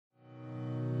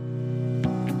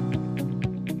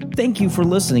Thank you for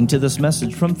listening to this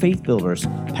message from Faith Builders.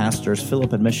 Pastors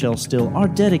Philip and Michelle Steele are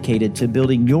dedicated to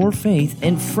building your faith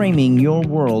and framing your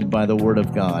world by the Word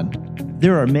of God.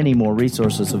 There are many more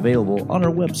resources available on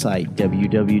our website,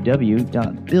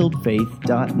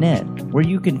 www.buildfaith.net, where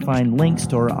you can find links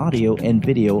to our audio and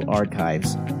video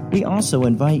archives. We also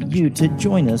invite you to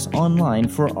join us online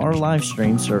for our live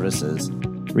stream services.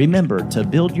 Remember to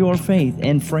build your faith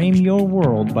and frame your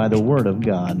world by the Word of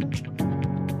God.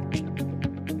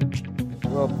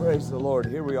 Well, praise the Lord.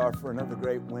 Here we are for another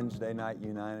great Wednesday Night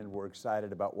United. We're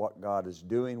excited about what God is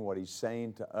doing, what He's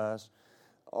saying to us.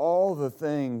 All the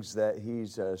things that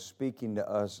He's speaking to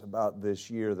us about this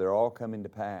year, they're all coming to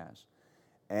pass.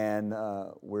 And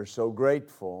we're so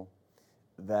grateful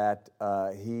that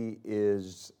He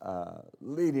is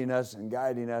leading us and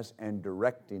guiding us and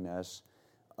directing us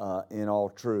in all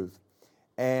truth.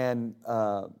 And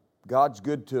God's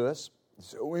good to us.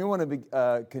 So we want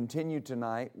to continue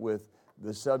tonight with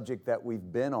the subject that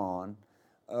we've been on.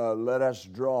 Let us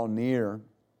draw near.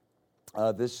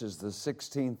 This is the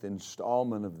 16th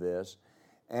installment of this.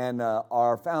 And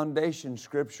our foundation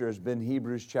scripture has been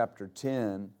Hebrews chapter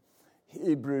 10.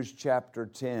 Hebrews chapter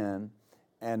 10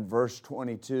 and verse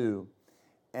 22.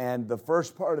 And the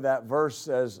first part of that verse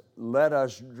says, let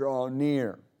us draw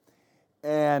near.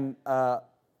 And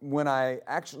when I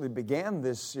actually began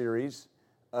this series,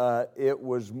 it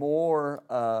was more,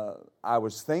 I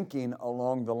was thinking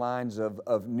along the lines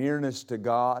of nearness to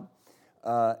God,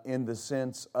 in the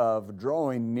sense of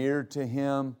drawing near to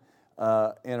Him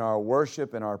in our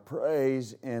worship, in our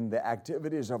praise, in the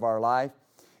activities of our life.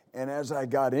 And as I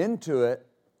got into it,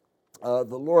 the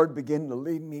Lord began to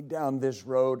lead me down this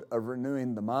road of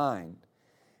renewing the mind,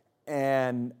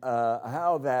 and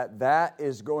how that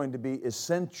is going to be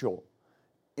essential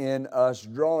in us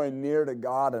drawing near to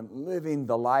God and living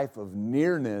the life of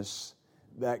nearness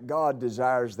that God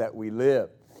desires that we live.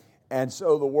 And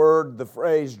so the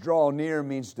phrase draw near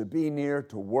means to be near,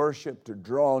 to worship, to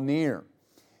draw near.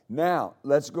 Now,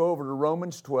 let's go over to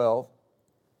Romans 12.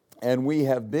 And we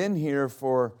have been here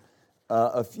for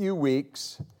a few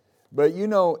weeks. But you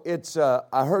know,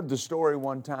 I heard the story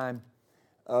one time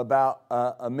about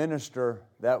a minister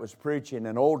that was preaching,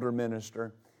 an older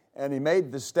minister. And he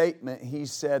made the statement, he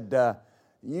said,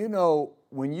 you know,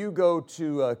 when you go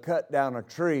to cut down a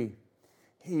tree,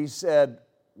 he said,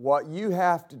 what you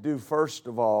have to do first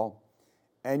of all,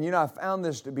 and you know, I found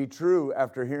this to be true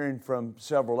after hearing from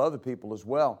several other people as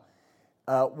well,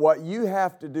 what you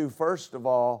have to do first of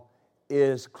all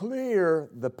is clear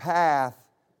the path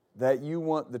that you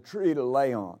want the tree to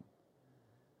lay on.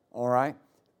 All right?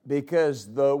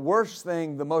 Because the worst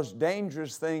thing, the most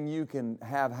dangerous thing you can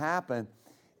have happen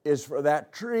is for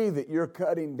that tree that you're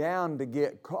cutting down to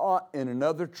get caught in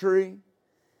another tree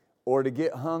or to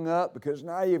get hung up, because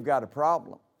now you've got a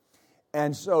problem.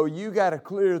 And so you got to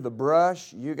clear the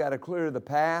brush, you got to clear the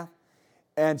path.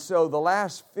 And so the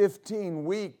last 15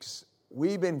 weeks,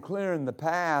 we've been clearing the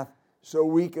path so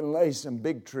we can lay some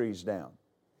big trees down.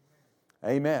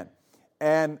 Amen.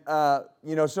 And,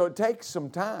 you know, so it takes some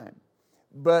time,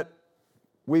 but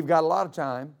we've got a lot of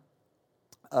time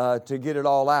to get it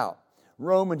all out.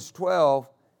 Romans 12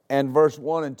 and verse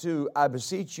 1 and 2, I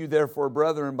beseech you therefore,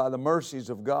 brethren, by the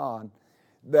mercies of God,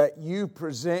 that you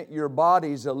present your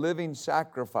bodies a living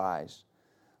sacrifice,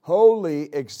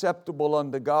 holy, acceptable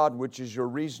unto God, which is your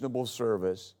reasonable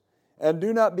service. And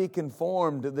do not be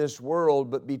conformed to this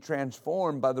world, but be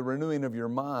transformed by the renewing of your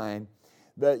mind,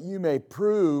 that you may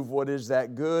prove what is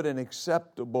that good and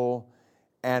acceptable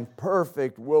and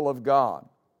perfect will of God.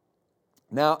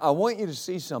 Now, I want you to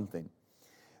see something.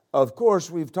 Of course,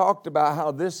 we've talked about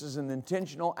how this is an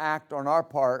intentional act on our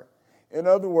part. In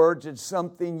other words, it's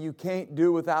something you can't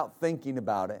do without thinking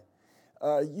about it.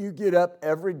 You get up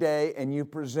every day and you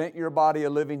present your body a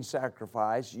living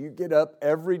sacrifice. You get up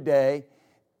every day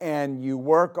and you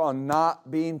work on not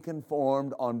being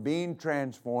conformed, on being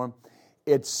transformed.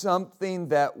 It's something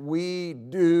that we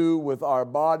do with our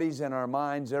bodies and our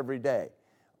minds every day.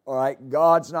 All right,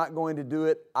 God's not going to do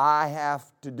it. I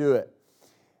have to do it.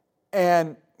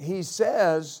 And He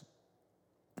says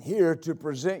here to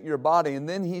present your body, and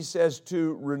then He says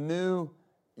to renew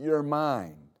your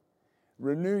mind.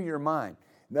 Renew your mind.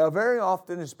 Now, very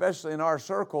often, especially in our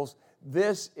circles,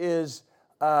 this is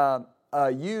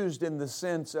used in the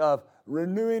sense of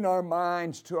renewing our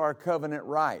minds to our covenant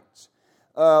rights,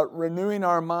 renewing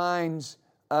our minds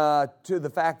to the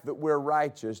fact that we're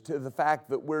righteous, to the fact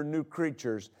that we're new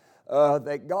creatures,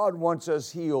 that God wants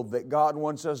us healed, that God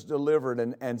wants us delivered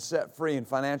and set free and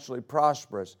financially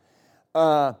prosperous.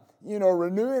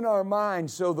 Renewing our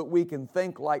minds so that we can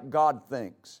think like God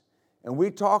thinks. And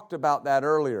we talked about that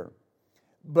earlier.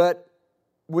 But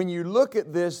when you look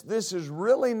at this, this is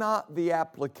really not the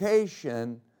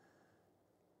application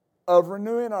of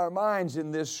renewing our minds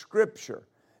in this Scripture.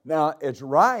 Now, it's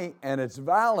right and it's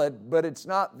valid, but it's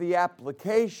not the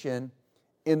application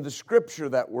in the Scripture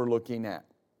that we're looking at.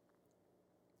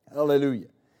 Hallelujah.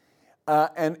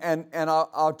 And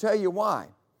I'll tell you why.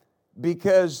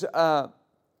 Because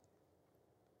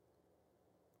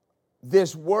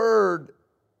this word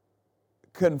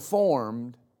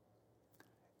conformed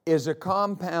is a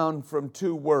compound from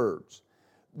two words.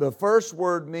 The first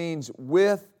word means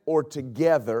with or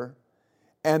together,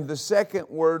 and the second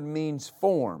word means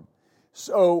form.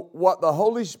 So what the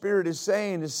Holy Spirit is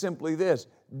saying is simply this: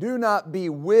 do not be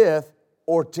with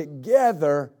or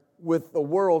together with the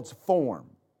world's form.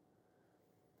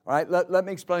 All right, let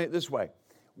me explain it this way.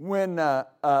 When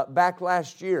back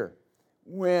last year,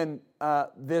 when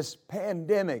this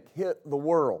pandemic hit the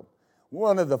world,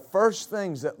 one of the first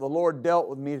things that the Lord dealt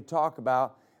with me to talk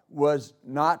about was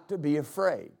not to be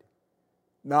afraid,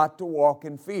 not to walk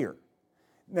in fear.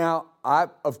 Now,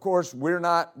 of course, we're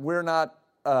not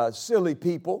silly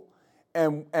people,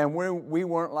 and we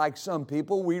weren't like some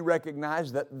people. We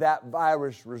recognized that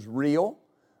virus was real,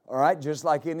 all right, just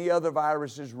like any other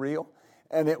virus is real,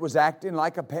 and it was acting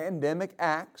like a pandemic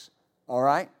acts, all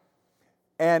right.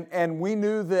 And we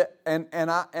knew that,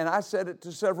 and I said it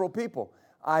to several people.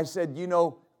 I said,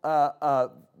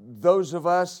 those of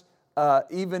us,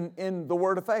 even in the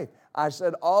Word of Faith, I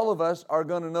said all of us are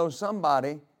going to know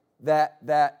somebody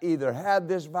that either had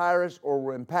this virus or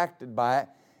were impacted by it.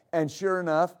 And sure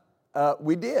enough,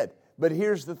 we did. But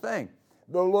here's the thing.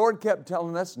 The Lord kept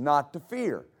telling us not to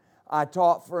fear. I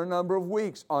taught for a number of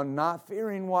weeks on not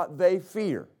fearing what they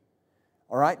fear.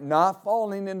 All right? Not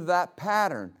falling into that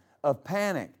pattern of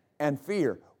panic and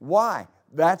fear. Why?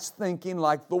 That's thinking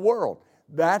like the world.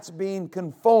 That's being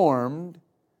conformed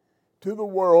to the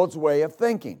world's way of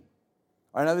thinking.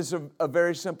 I know this is a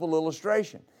very simple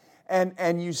illustration.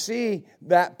 And you see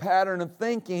that pattern of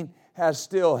thinking has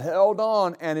still held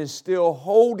on and is still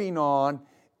holding on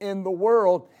in the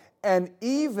world and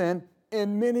even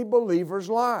in many believers'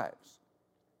 lives.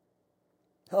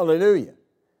 Hallelujah.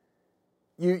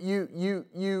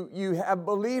 You have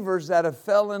believers that have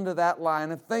fell into that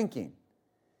line of thinking.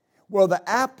 Well, the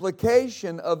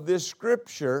application of this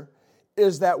Scripture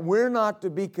is that we're not to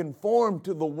be conformed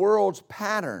to the world's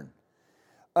pattern.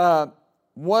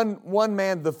 One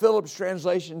man, the Phillips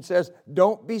translation says,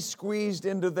 don't be squeezed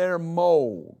into their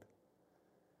mold.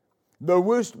 The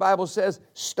Woost Bible says,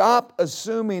 stop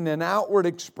assuming an outward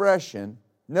expression,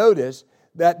 notice,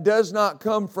 that does not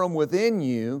come from within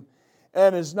you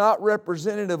and is not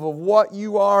representative of what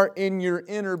you are in your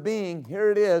inner being. Here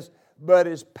it is, but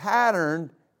is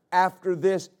patterned after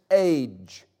this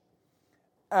age.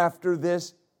 After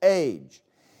this age.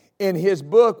 In his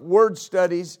book, Word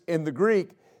Studies in the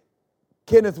Greek,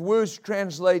 Kenneth Woost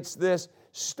translates this: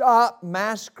 stop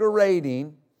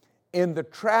masquerading in the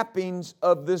trappings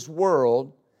of this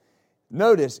world.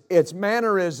 Notice, its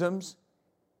mannerisms,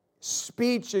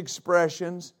 speech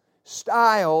expressions,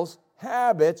 styles,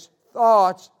 habits,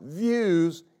 thoughts,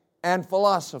 views, and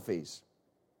philosophies.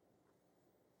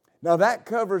 Now that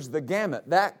covers the gamut.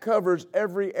 That covers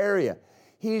every area.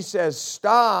 He says,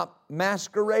 stop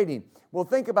masquerading. Well,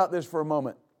 think about this for a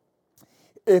moment.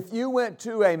 If you went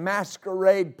to a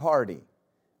masquerade party,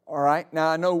 all right, now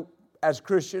I know as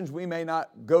Christians we may not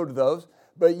go to those,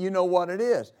 but you know what it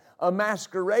is. A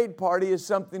masquerade party is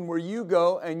something where you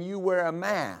go and you wear a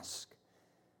mask.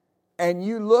 And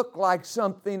you look like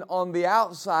something on the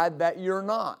outside that you're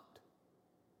not.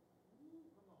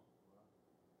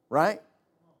 Right?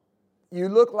 You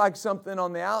look like something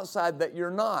on the outside that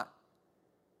you're not.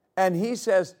 And he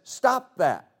says, stop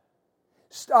that.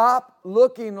 Stop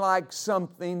looking like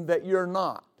something that you're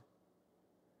not.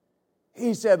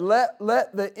 He said, let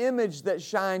the image that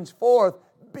shines forth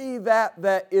be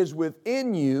that is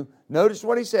within you. Notice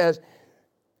what he says.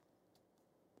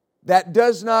 That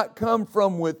does not come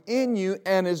from within you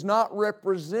and is not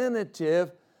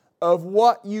representative of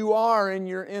what you are in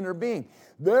your inner being.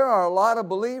 There are a lot of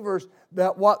believers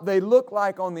that what they look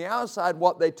like on the outside,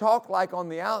 what they talk like on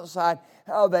the outside,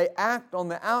 how they act on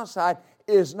the outside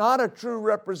is not a true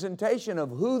representation of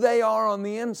who they are on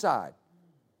the inside.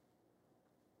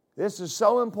 This is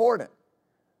so important.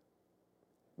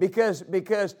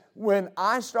 Because when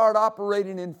I start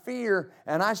operating in fear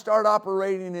and I start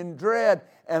operating in dread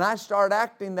and I start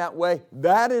acting that way,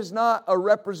 that is not a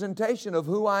representation of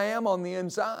who I am on the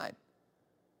inside.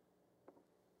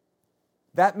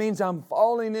 That means I'm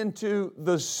falling into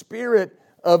the spirit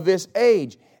of this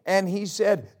age. And he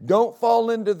said, don't fall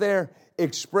into their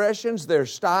expressions, their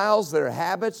styles, their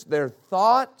habits, their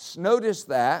thoughts, notice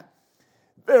that,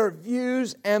 their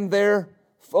views, and their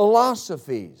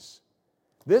philosophies.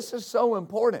 This is so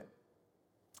important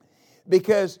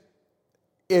because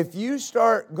if you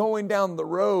start going down the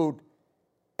road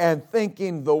and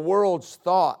thinking the world's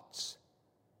thoughts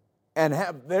and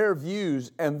have their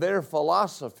views and their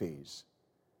philosophies,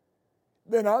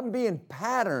 then I'm being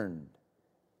patterned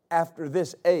after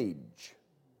this age.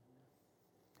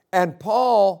 And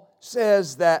Paul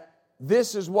says that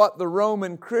this is what the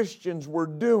Roman Christians were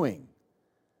doing.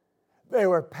 They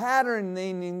were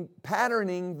patterning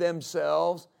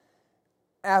themselves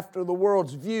after the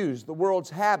world's views, the world's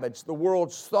habits, the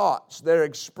world's thoughts, their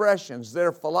expressions,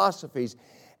 their philosophies.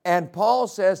 And Paul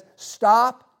says,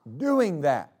 stop doing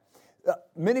that.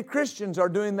 Many Christians are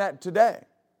doing that today.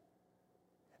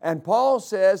 And Paul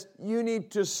says, you need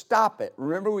to stop it.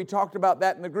 Remember, we talked about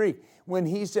that in the Greek. When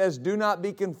he says, do not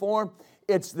be conformed,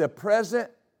 it's the present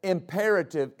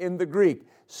imperative in the Greek.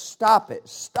 Stop it.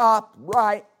 Stop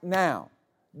right now.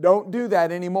 Don't do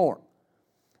that anymore.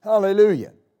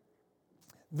 Hallelujah.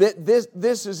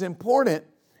 This is important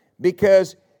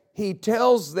because he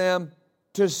tells them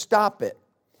to stop it.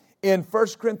 In 1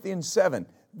 Corinthians 7,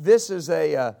 this is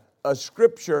a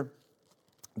scripture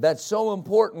that's so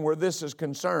important where this is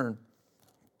concerned.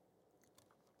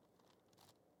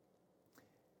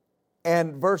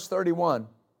 And verse 31,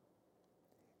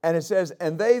 and it says,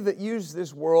 and they that use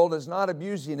this world is not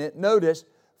abusing it. Notice,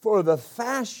 for the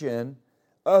fashion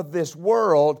of this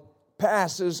world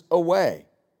passes away.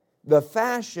 The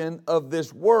fashion of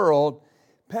this world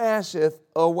passeth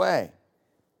away.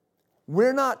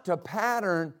 We're not to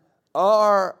pattern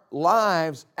our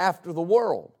lives after the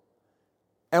world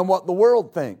and what the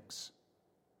world thinks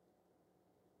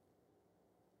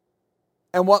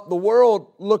and what the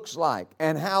world looks like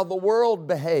and how the world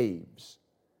behaves.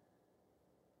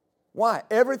 Why?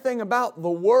 Everything about the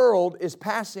world is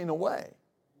passing away.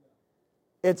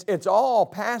 It's all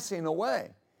passing away.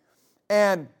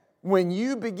 And when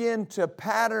you begin to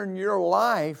pattern your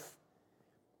life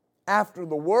after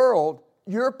the world,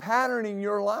 you're patterning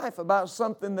your life about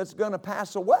something that's going to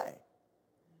pass away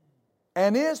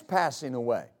and is passing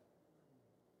away.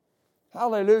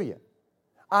 Hallelujah.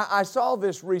 I saw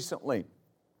this recently.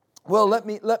 Well, let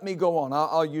me go on.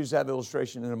 I'll use that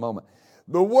illustration in a moment.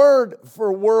 The word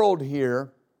for world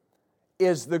here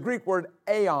is the Greek word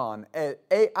aeon,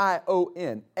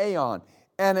 A-I-O-N, aeon,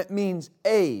 and it means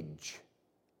age.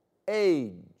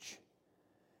 Age.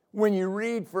 When you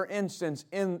read, for instance,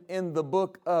 in the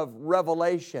book of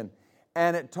Revelation,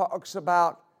 and it talks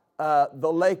about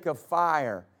the lake of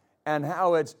fire and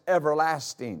how it's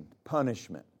everlasting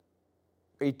punishment,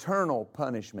 eternal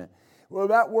punishment. Well,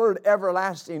 that word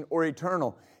everlasting or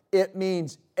eternal, it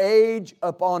means age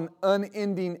upon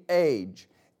unending age.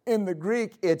 In the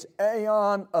Greek, it's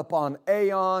aeon upon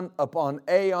aeon upon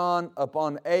aeon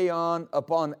upon aeon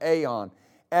upon aeon.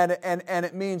 And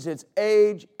it means it's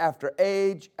age after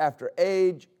age after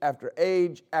age after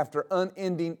age after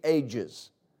unending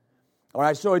ages. All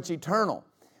right, so it's eternal.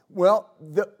 Well,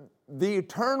 the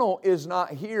eternal is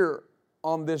not here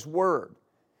on this word.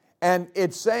 And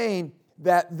it's saying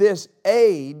that this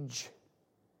age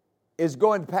is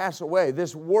going to pass away.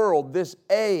 This world, this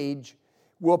age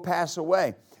will pass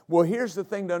away. Well, here's the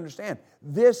thing to understand.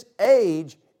 This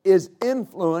age is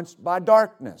influenced by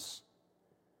darkness.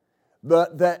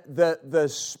 The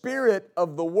spirit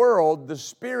of the world, the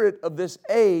spirit of this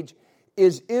age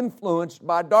is influenced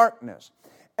by darkness.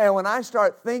 And when I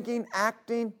start thinking,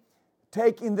 acting,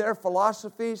 taking their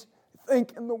philosophies,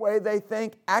 thinking the way they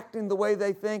think, acting the way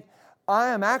they think, I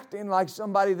am acting like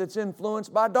somebody that's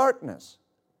influenced by darkness.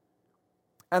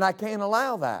 And I can't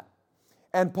allow that.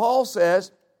 And Paul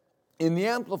says in the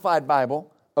Amplified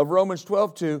Bible of Romans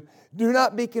 12:2, do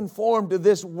not be conformed to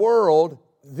this world,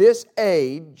 this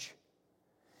age,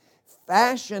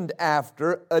 fashioned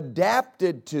after,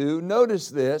 adapted to, notice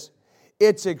this,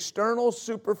 its external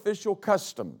superficial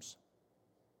customs.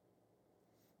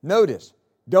 Notice,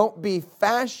 don't be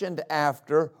fashioned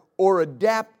after or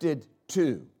adapted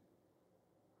to.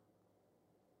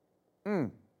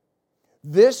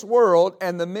 This world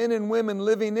and the men and women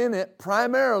living in it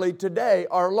primarily today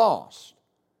are lost.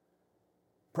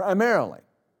 Primarily.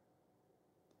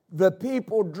 The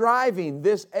people driving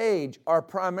this age are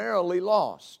primarily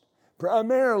lost.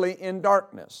 Primarily in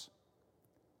darkness.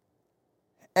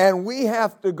 And we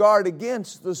have to guard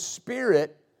against the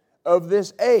spirit of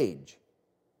this age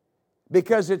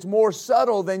because it's more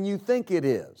subtle than you think it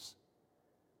is.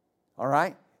 All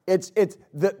right?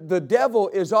 The devil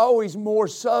is always more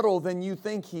subtle than you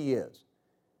think he is.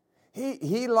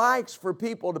 He likes for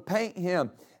people to paint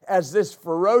him as this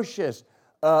ferocious,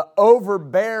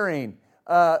 overbearing,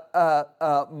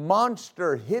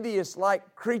 monster,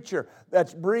 hideous-like creature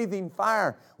that's breathing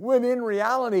fire, when in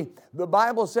reality, the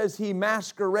Bible says He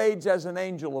masquerades as an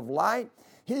angel of light.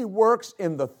 He works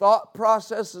in the thought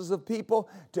processes of people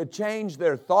to change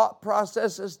their thought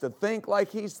processes, to think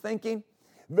like He's thinking.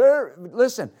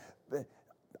 Listen,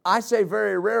 I say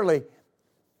very rarely,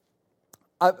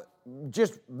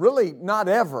 just really not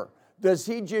ever, does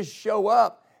He just show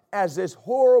up as this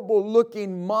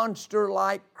horrible-looking,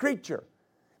 monster-like creature,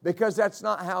 because that's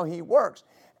not how He works.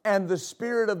 And the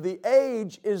spirit of the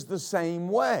age is the same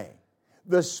way.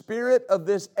 The spirit of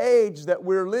this age that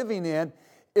we're living in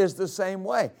is the same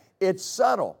way. It's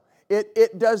subtle.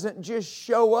 It doesn't just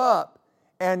show up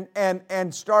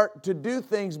and start to do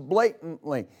things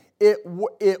blatantly.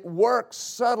 It works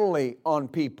subtly on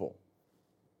people.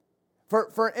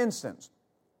 For instance,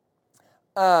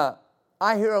 I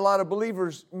hear a lot of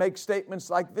believers make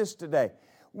statements like this today.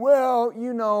 Well,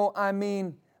 I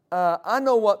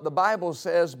know what the Bible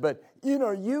says, but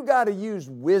you got to use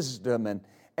wisdom,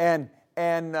 and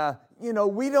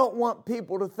we don't want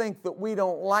people to think that we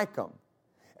don't like them.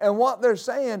 And what they're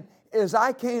saying is,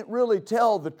 I can't really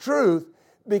tell the truth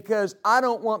because I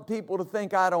don't want people to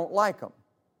think I don't like them.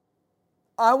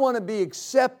 I want to be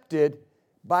accepted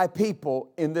by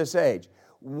people in this age.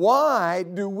 Why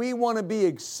do we want to be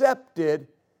accepted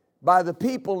by the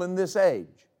people in this age?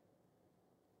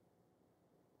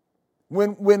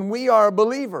 When we are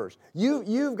believers,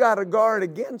 you've got to guard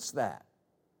against that.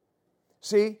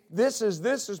 See, this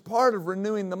is part of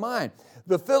renewing the mind.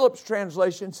 The Phillips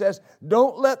translation says,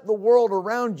 don't let the world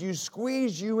around you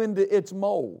squeeze you into its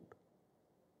mold.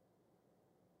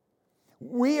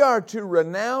 We are to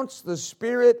renounce the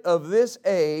spirit of this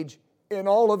age in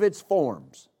all of its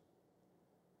forms.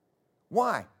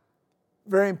 Why?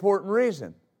 Very important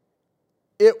reason.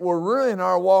 It will ruin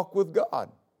our walk with God.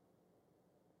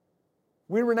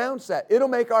 We renounce that. It'll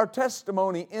make our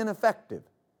testimony ineffective.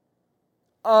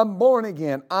 I'm born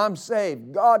again. I'm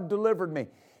saved. God delivered me.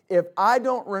 If I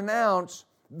don't renounce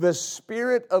the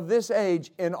spirit of this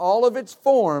age in all of its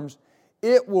forms,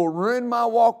 it will ruin my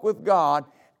walk with God,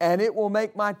 and it will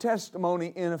make my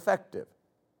testimony ineffective.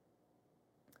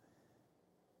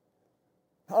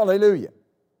 Hallelujah.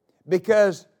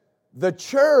 Because the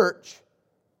church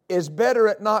is better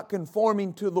at not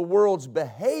conforming to the world's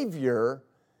behavior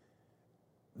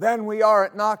than we are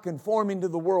at not conforming to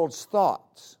the world's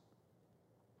thoughts.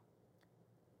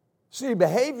 See,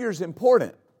 behavior is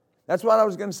important. That's what I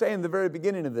was going to say in the very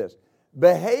beginning of this.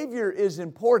 Behavior is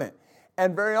important.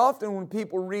 And very often when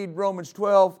people read Romans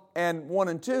 12 and 1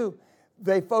 and 2,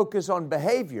 they focus on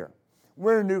behavior.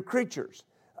 We're new creatures.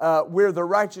 We're the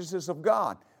righteousness of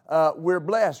God. We're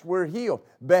blessed. We're healed.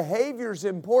 Behavior is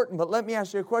important, but let me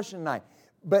ask you a question tonight.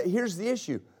 But here's the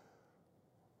issue.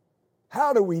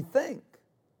 How do we think?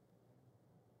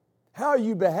 How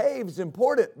you behave is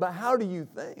important, but how do you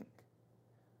think?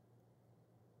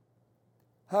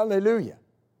 Hallelujah.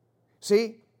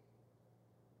 See,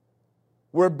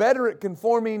 we're better at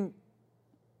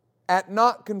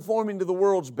not conforming to the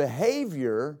world's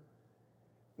behavior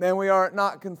than we are at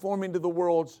not conforming to the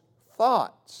world's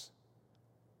thoughts.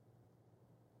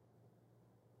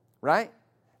 Right?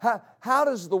 How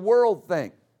does the world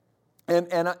think?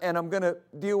 And I'm going to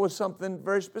deal with something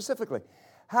very specifically.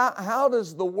 How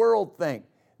does the world think?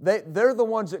 They're the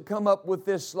ones that come up with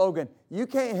this slogan, you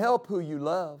can't help who you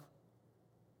love.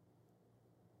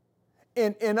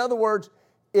 In other words,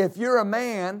 if you're a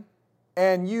man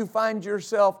and you find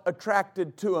yourself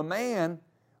attracted to a man,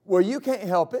 well, you can't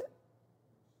help it.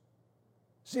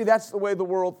 See, that's the way the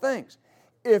world thinks.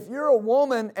 If you're a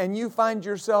woman and you find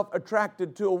yourself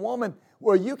attracted to a woman,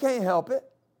 well, you can't help it.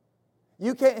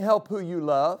 You can't help who you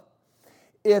love.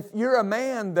 If you're a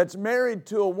man that's married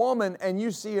to a woman and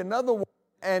you see another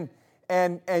woman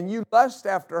and you lust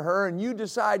after her and you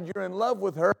decide you're in love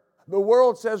with her, the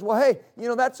world says, well, hey,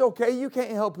 that's okay. You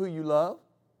can't help who you love.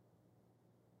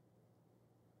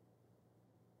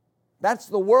 That's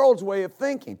the world's way of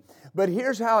thinking. But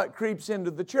here's how it creeps into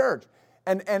the church.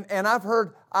 And I've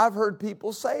heard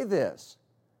people say this.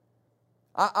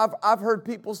 I've heard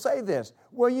people say this.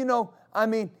 Well,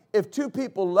 if two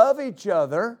people love each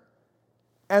other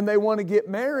and they want to get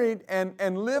married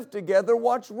and live together,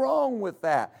 what's wrong with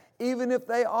that? Even if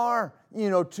they are,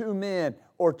 two men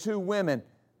or two women.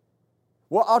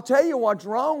 Well, I'll tell you what's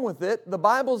wrong with it. The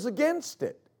Bible's against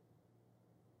it.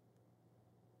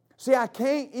 See, I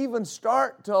can't even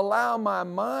start to allow my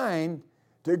mind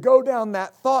to go down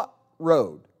that thought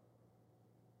road.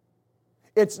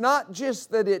 It's not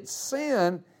just that it's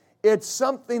sin, It's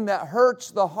something that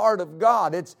hurts the heart of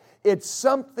God. It's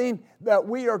something that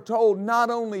we are told not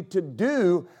only to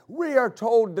do, we are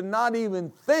told to not even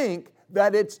think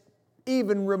that it's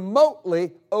even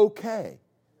remotely okay.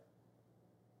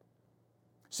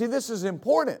 See, this is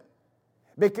important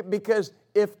because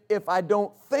if I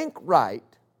don't think right,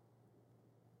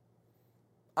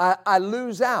 I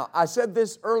lose out. I said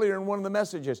this earlier in one of the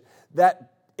messages,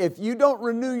 that if you don't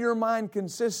renew your mind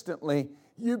consistently,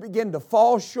 you begin to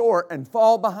fall short and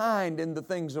fall behind in the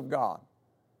things of God.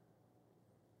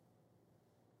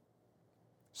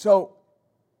 So,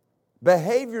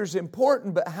 behavior is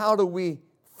important, but how do we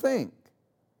think?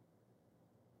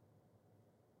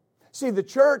 See, the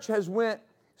church has went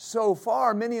so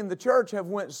far, many in the church have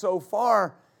went so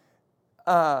far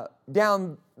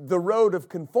down the road of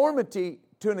conformity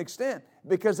to an extent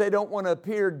because they don't want to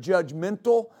appear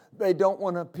judgmental, they don't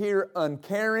want to appear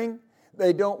uncaring,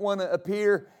 they don't want to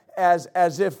appear as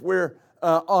if we're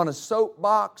on a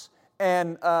soapbox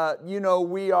and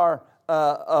we are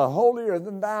holier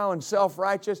than thou and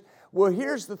self-righteous. Well,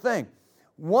 here's the thing.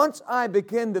 Once I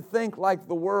begin to think like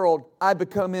the world, I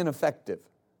become ineffective.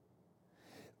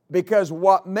 Because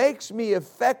what makes me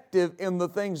effective in the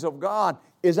things of God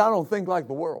is I don't think like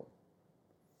the world.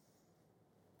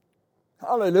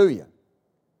 Hallelujah.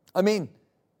 I mean,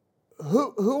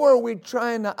 who are we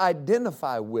trying to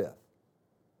identify with?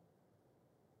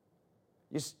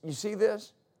 You see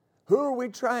this? Who are we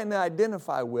trying to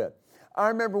identify with? I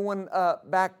remember when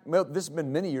this has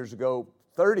been many years ago,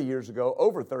 30 years ago,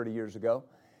 over 30 years ago,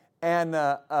 and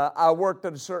I worked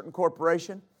at a certain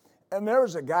corporation. And there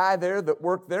was a guy there that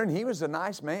worked there, and he was a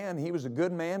nice man. He was a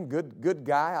good man, good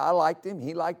guy. I liked him.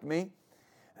 He liked me.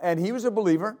 And he was a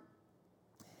believer.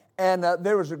 And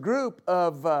there was a group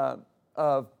of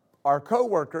our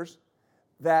co-workers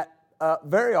that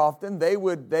very often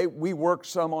we worked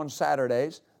some on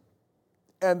Saturdays,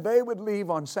 and they would leave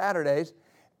on Saturdays,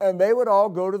 and they would all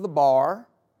go to the bar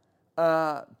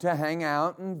to hang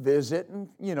out and visit, and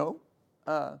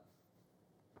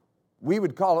we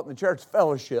would call it in the church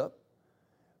fellowship.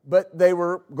 But they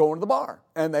were going to the bar,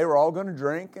 and they were all going to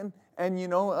drink and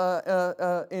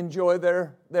enjoy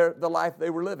the life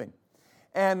they were living.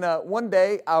 And one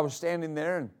day I was standing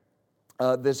there,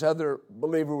 and this other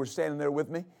believer was standing there with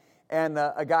me, and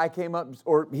a guy came up,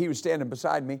 or he was standing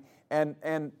beside me, and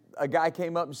a guy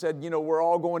came up and said, we're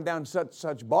all going down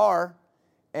such bar,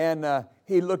 and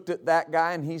he looked at that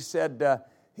guy and he said,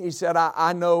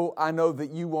 I know that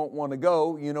you won't want to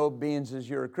go, being as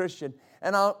you're a Christian.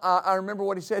 And I remember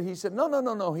what he said. He said,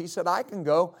 no. He said, I can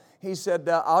go. He said,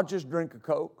 I'll just drink a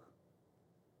Coke.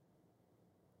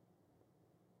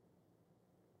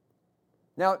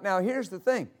 Now here's the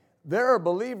thing. There are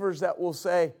believers that will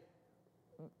say,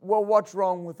 well, what's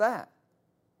wrong with that?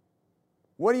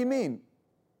 What do you mean,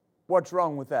 what's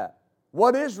wrong with that?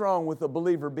 What is wrong with a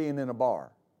believer being in a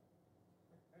bar?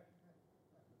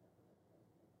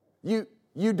 You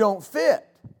don't fit.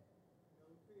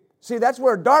 See, that's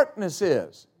where darkness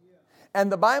is.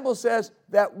 And the Bible says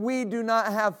that we do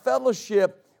not have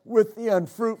fellowship with the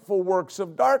unfruitful works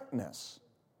of darkness.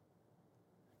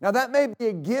 Now, that may be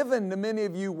a given to many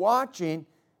of you watching,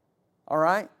 all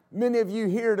right? Many of you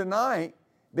here tonight,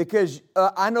 because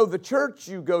I know the church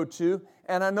you go to,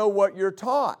 and I know what you're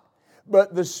taught.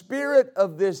 But the spirit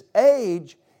of this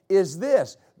age is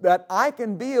this, that I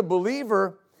can be a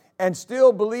believer and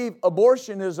still believe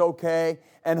abortion is okay,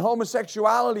 and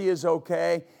homosexuality is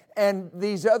okay, and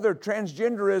these other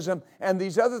transgenderism and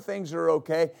these other things are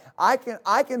okay. I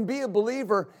can be a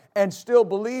believer and still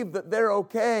believe that they're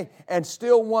okay and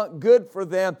still want good for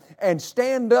them and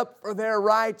stand up for their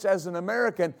rights as an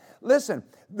American. Listen,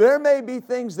 there may be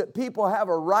things that people have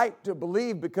a right to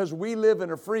believe because we live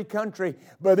in a free country,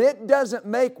 but it doesn't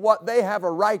make what they have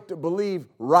a right to believe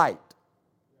right.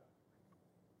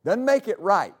 Doesn't make it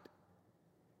right.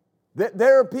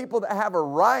 There are people that have a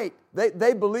right,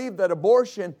 they believe that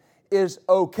abortion is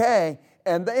okay,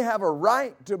 and they have a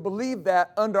right to believe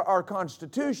that under our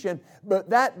Constitution, but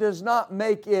that does not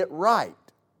make it right.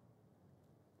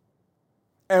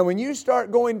 And when you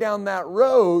start going down that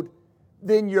road,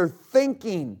 then your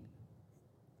thinking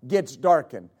gets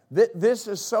darkened. This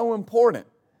is so important.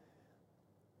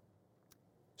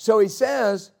 So he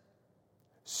says,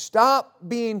 stop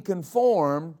being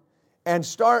conformed and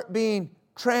start being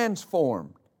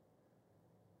transformed.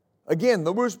 Again,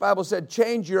 the Woosh Bible said,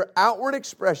 change your outward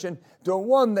expression to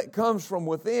one that comes from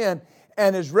within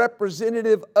and is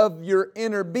representative of your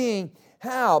inner being.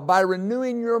 How? By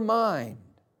renewing your mind.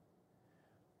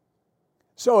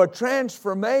 So a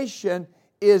transformation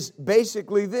is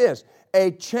basically this: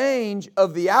 a change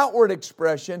of the outward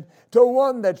expression to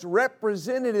one that's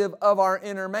representative of our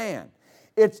inner man.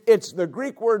 It's the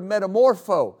Greek word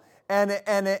metamorpho, and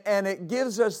it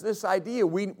gives us this idea.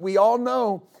 We all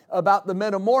know about the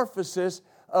metamorphosis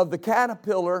of the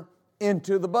caterpillar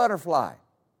into the butterfly.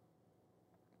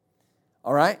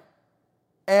 All right?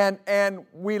 And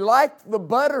we like the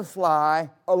butterfly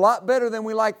a lot better than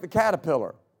we like the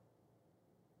caterpillar.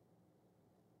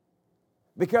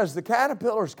 Because the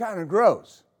caterpillar is kind of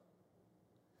gross.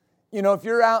 You know, if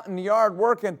you're out in the yard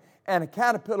working and a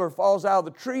caterpillar falls out of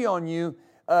the tree on you,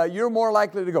 you're more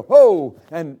likely to go, whoa,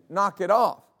 and knock it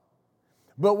off.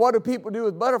 But what do people do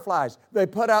with butterflies? They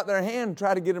put out their hand and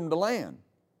try to get them to land.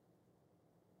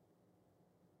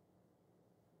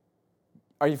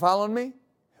 Are you following me?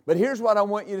 But here's what I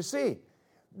want you to see.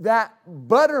 That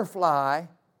butterfly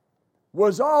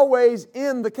was always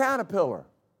in the caterpillar.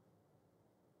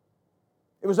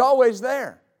 It was always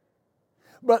there.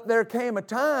 But there came a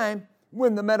time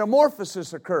when the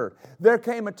metamorphosis occurred. There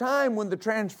came a time when the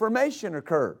transformation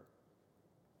occurred.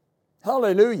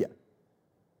 Hallelujah.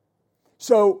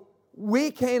 So we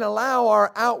can't allow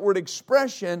our outward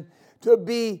expression to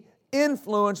be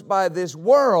influenced by this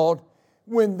world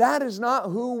when that is not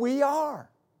who we are.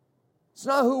 It's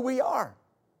not who we are.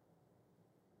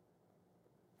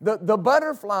 The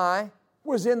butterfly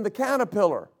was in the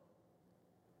caterpillar.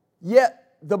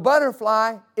 Yet the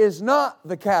butterfly is not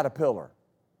the caterpillar.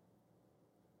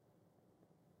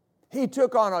 He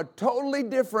took on a totally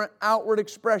different outward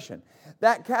expression.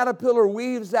 That caterpillar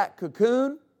weaves that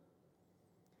cocoon,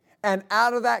 and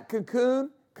out of that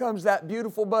cocoon comes that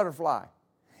beautiful butterfly.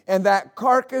 And that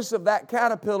carcass of that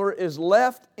caterpillar is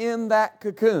left in that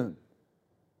cocoon.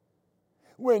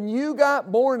 When you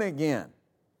got born again,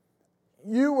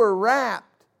 you were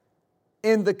wrapped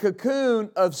in the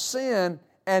cocoon of sin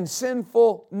and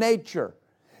sinful nature.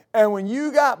 And when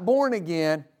you got born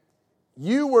again,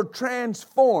 you were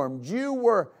transformed. You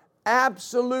were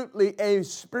absolutely, a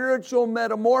spiritual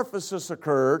metamorphosis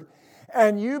occurred,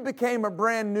 and you became a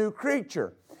brand new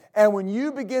creature. And when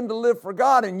you begin to live for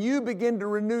God and you begin to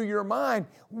renew your mind,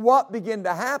 what began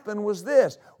to happen was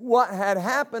this: what had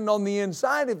happened on the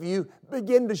inside of you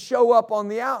began to show up on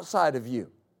the outside of you.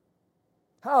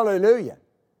 Hallelujah.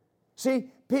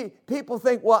 See, people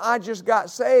think, well, I just got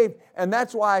saved and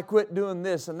that's why I quit doing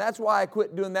this and that's why I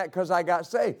quit doing that, because I got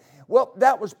saved. Well,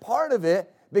 that was part of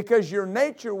it, because your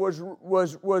nature was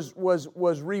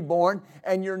reborn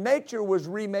and your nature was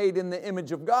remade in the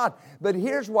image of God. But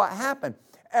here's what happened.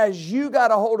 As you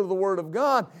got a hold of the Word of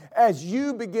God, as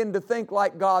you begin to think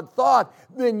like God thought,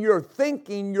 then your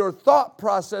thinking, your thought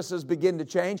processes begin to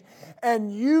change,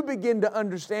 and you begin to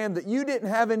understand that you didn't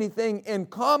have anything in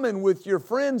common with your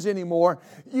friends anymore.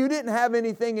 You didn't have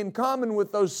anything in common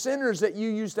with those sinners that you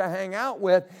used to hang out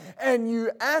with, and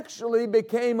you actually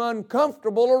became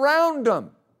uncomfortable around them.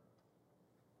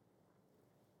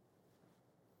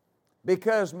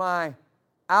 Because my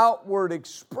outward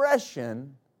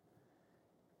expression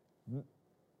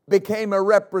became a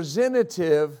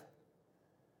representative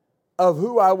of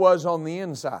who I was on the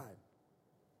inside.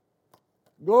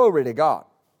 Glory to God.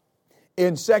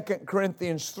 In 2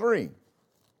 Corinthians 3,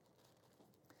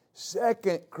 2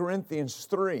 Corinthians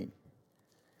 3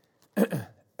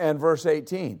 and verse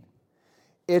 18,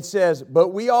 it says, "But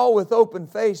we all with open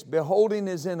face, beholding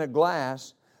as in a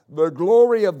glass the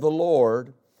glory of the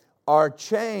Lord, are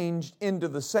changed into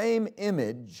the same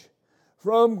image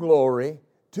from glory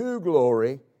to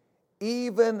glory,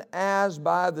 even as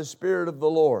by the Spirit of the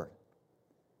Lord,"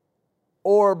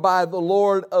 or by the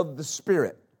Lord of the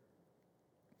Spirit.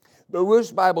 The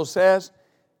Wuest Bible says,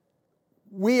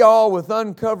 "We all with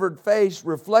uncovered face,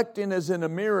 reflecting as in a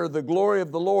mirror the glory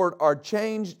of the Lord, are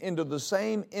changed into the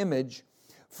same image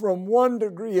from one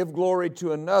degree of glory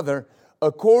to another,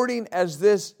 according as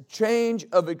this change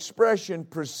of expression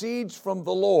proceeds from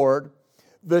the Lord,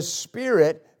 the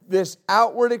Spirit," this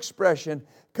outward expression,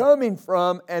 coming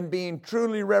from and being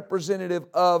truly representative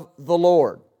of the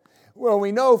Lord. Well,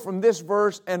 we know from this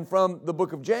verse and from the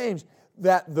book of James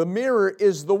that the mirror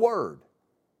is the Word,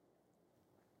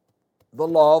 the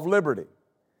law of liberty.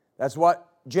 That's what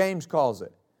James calls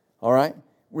it. All right?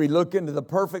 We look into the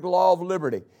perfect law of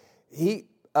liberty.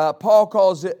 Paul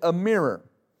calls it a mirror.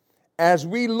 As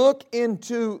we look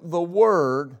into the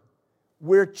Word,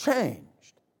 we're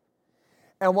changed.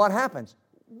 And what happens?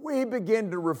 We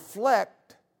begin to reflect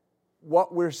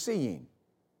what we're seeing.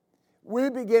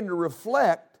 We begin to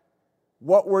reflect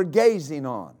what we're gazing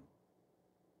on.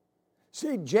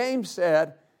 See, James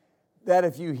said that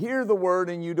if you hear the Word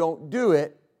and you don't do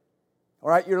it, all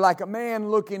right, you're like a man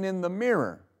looking in the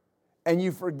mirror and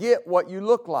you forget what you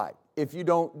look like if you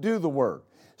don't do the Word.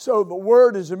 So the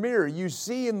Word is a mirror. You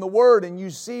see in the Word and you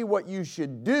see what you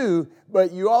should do,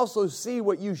 but you also see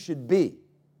what you should be.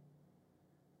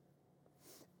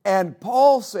 And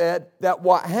Paul said that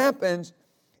what happens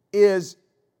is,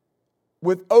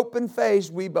 with open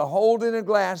face, we behold in a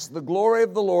glass the glory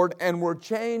of the Lord, and we're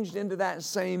changed into that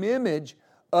same image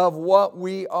of what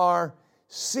we are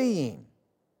seeing.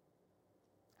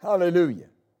 Hallelujah.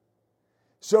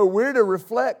 So we're to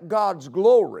reflect God's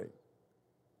glory.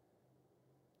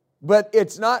 But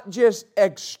it's not just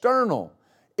external.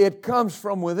 It comes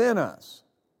from within us.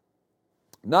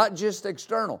 Not just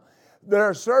external. There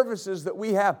are services that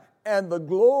we have, and the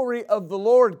glory of the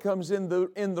Lord comes in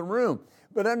the room.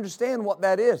 But understand what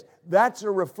that is. That's a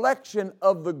reflection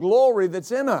of the glory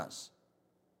that's in us.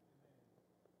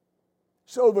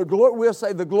 So we'll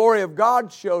say the glory of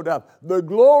God showed up. The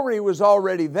glory was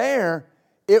already there.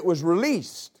 It was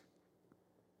released.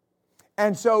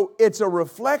 And so it's a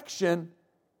reflection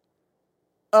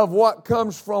of what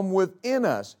comes from within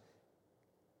us.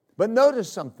 But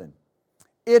notice something.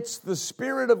 It's the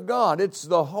Spirit of God. It's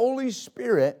the Holy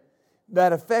Spirit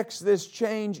that affects this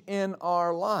change in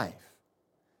our life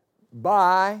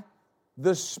by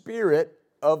the Spirit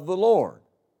of the Lord.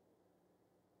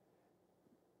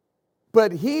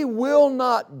 But He will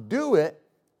not do it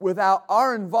without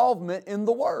our involvement in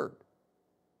the Word.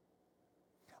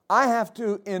 I have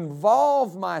to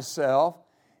involve myself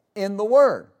in the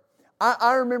Word.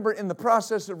 I remember in the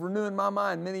process of renewing my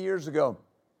mind many years ago,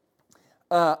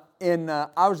 I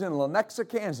was in Lenexa,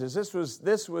 Kansas.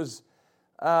 This was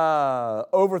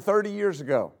over 30 years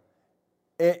ago.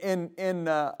 In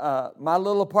my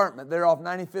little apartment there off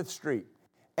 95th Street,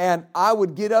 and I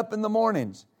would get up in the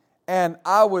mornings, and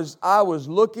I was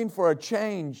looking for a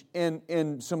change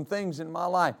in some things in my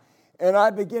life, and I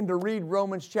began to read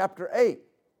Romans chapter 8,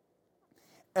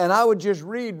 and I would just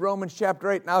read Romans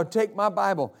chapter 8, and I would take my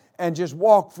Bible and just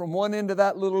walk from one end of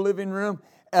that little living room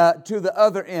to the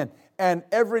other end. And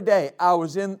every day I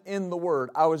was in the Word.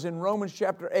 I was in Romans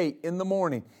chapter 8 in the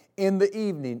morning, in the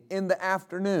evening, in the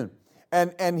afternoon.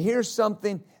 And here's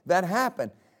something that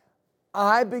happened.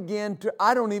 I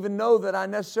don't even know that I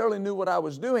necessarily knew what I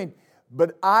was doing,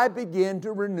 but I began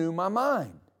to renew my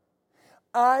mind.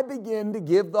 I began to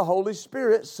give the Holy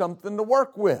Spirit something to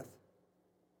work with.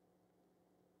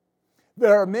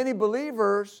 There are many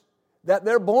believers that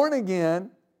they're born again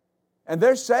and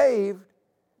they're saved,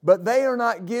 but they are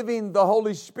not giving the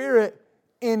Holy Spirit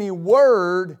any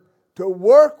word to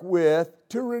work with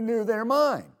to renew their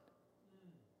mind.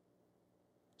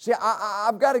 See,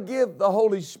 I've got to give the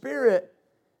Holy Spirit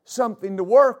something to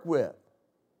work with.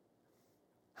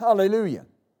 Hallelujah.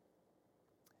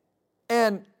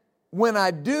 And when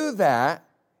I do that,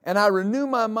 and I renew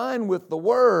my mind with the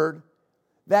Word,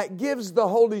 that gives the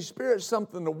Holy Spirit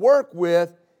something to work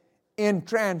with in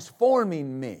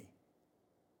transforming me,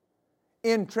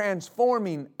 in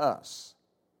transforming us.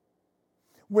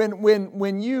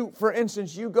 When you, for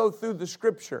instance, you go through the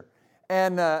Scripture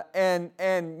and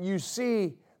you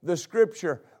see the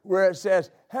Scripture where it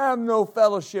says, have no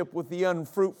fellowship with the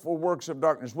unfruitful works of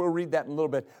darkness. We'll read that in a little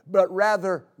bit. But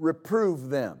rather reprove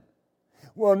them.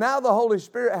 Well, now the Holy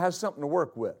Spirit has something to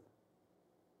work with.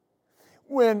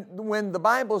 When the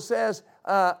Bible says,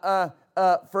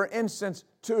 for instance,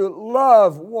 to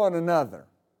love one another,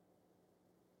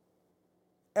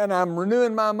 and I'm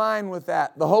renewing my mind with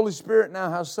that, the Holy Spirit now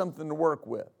has something to work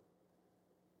with.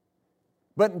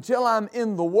 But until I'm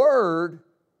in the Word,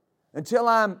 until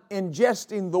I'm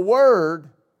ingesting the Word,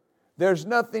 there's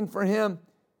nothing for Him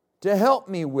to help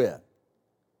me with.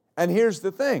 And here's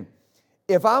the thing.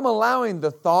 If I'm allowing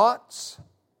the thoughts,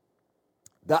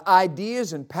 the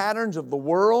ideas and patterns of the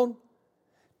world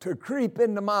to creep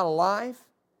into my life,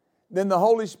 then the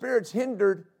Holy Spirit's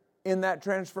hindered in that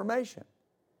transformation.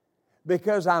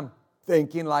 Because I'm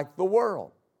thinking like the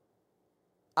world.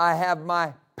 I have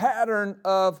my pattern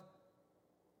of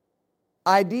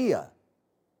idea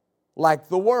like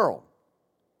the world.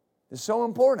 It's so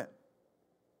important.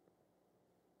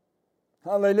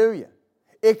 Hallelujah.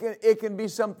 It can be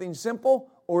something simple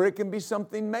or it can be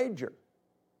something major.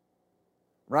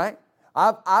 Right?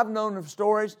 I've known of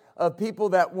stories of people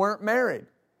that weren't married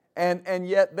and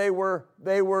yet they were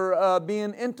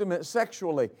being intimate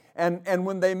sexually. And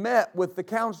when they met with the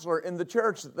counselor in the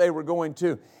church that they were going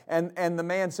to, and the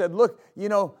man said, look,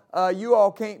 you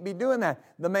all can't be doing that.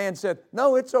 The man said,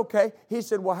 no, it's okay. He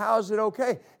said, well, how is it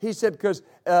okay? He said, because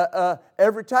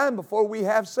every time before we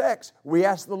have sex, we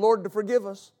ask the Lord to forgive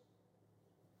us.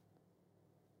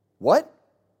 What?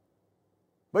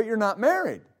 But you're not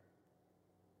married.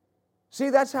 See,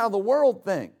 that's how the world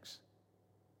thinks.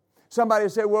 Somebody will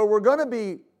say, well, we're going to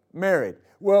be married.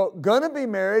 Well, going to be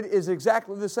married is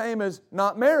exactly the same as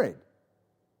not married.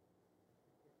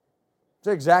 It's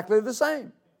exactly the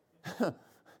same.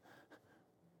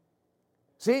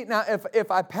 See, now if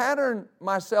I pattern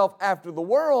myself after the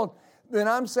world, then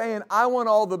I'm saying I want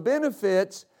all the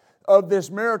benefits of this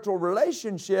marital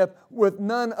relationship with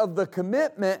none of the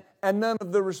commitment and none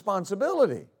of the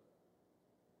responsibility.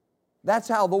 That's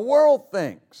how the world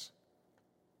thinks.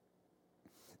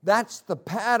 That's the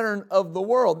pattern of the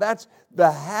world. That's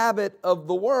the habit of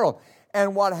the world.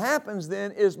 And what happens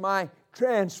then is my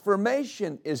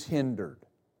transformation is hindered.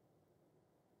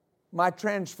 My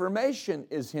transformation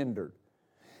is hindered.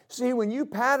 See, when you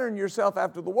pattern yourself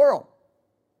after the world,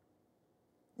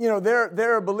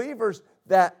 there are believers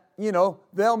that,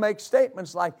 they'll make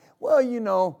statements like,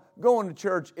 well, going to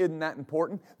church isn't that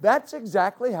important. That's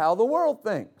exactly how the world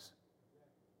thinks.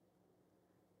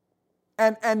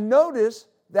 And notice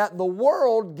that the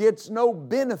world gets no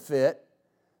benefit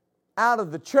out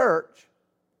of the church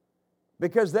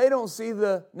because they don't see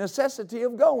the necessity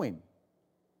of going.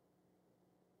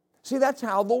 See, that's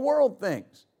how the world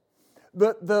thinks.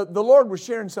 The Lord was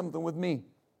sharing something with me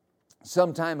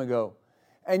some time ago.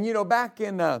 And back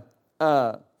in,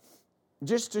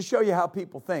 just to show you how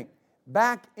people think,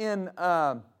 back in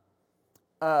around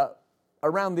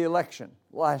the election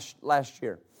last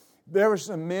year, there were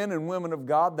some men and women of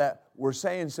God that were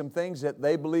saying some things that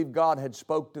they believed God had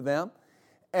spoke to them.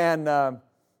 And,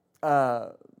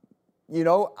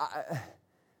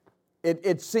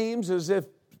 it seems as if,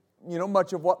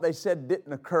 much of what they said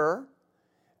didn't occur.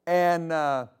 And,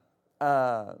 that's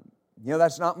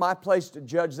not my place to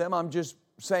judge them. I'm just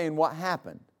saying what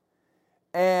happened.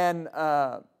 And,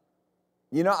 I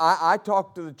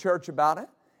talked to the church about it.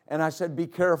 And I said, be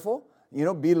careful.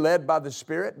 Be led by the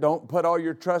Spirit. Don't put all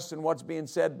your trust in what's being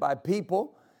said by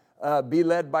people. Be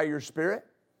led by your Spirit.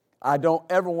 I don't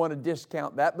ever want to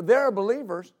discount that. But there are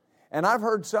believers, and I've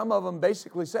heard some of them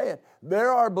basically say it.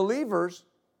 There are believers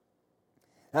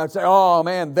that would say, oh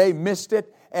man, they missed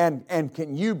it. And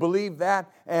can you believe that?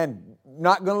 And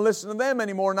not going to listen to them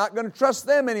anymore. Not going to trust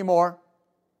them anymore.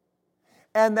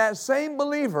 And that same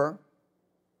believer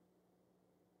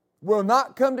will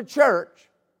not come to church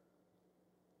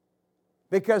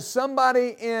because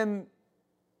somebody in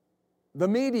the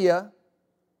media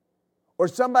or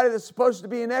somebody that's supposed to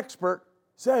be an expert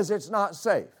says it's not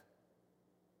safe.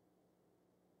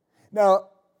 Now,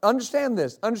 understand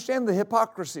this. Understand the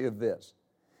hypocrisy of this.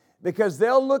 Because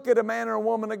they'll look at a man or a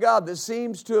woman of God that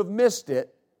seems to have missed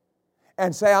it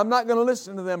and say, I'm not going to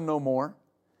listen to them no more.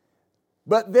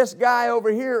 But this guy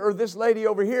over here or this lady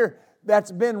over here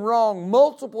that's been wrong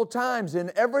multiple times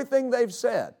in everything they've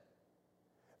said,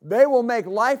 they will make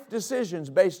life decisions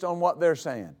based on what they're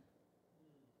saying.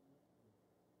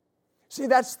 See,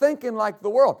 that's thinking like the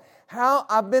world.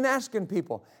 I've been asking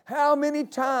people, how many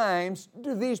times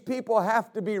do these people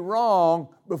have to be wrong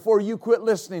before you quit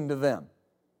listening to them?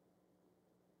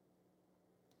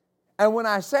 And when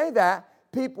I say that,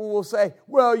 people will say,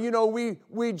 well,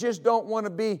 we just don't want to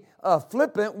be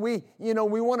flippant. We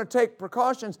want to take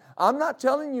precautions. I'm not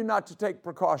telling you not to take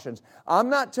precautions. I'm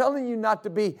not telling you not to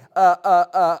be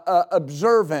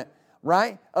observant,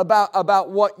 right, about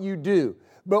what you do.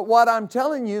 But what I'm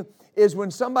telling you is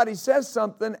when somebody says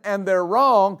something and they're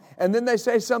wrong, and then they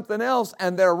say something else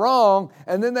and they're wrong,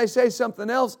 and then they say something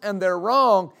else and they're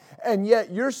wrong, and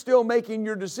yet you're still making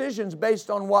your decisions based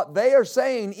on what they are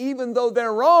saying, even though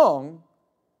they're wrong,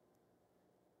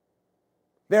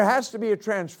 there has to be a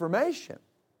transformation.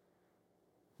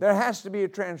 There has to be a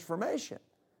transformation.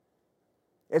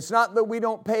 It's not that we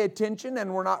don't pay attention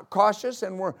and we're not cautious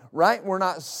and we're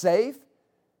not safe.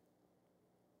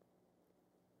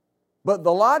 But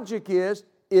the logic is,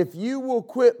 if you will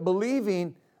quit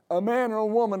believing a man or a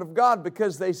woman of God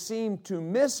because they seem to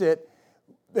miss it,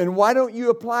 then why don't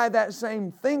you apply that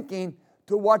same thinking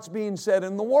to what's being said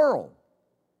in the world?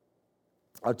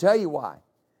 I'll tell you why.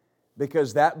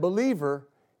 Because that believer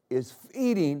is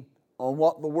feeding on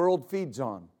what the world feeds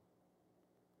on.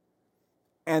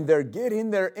 And they're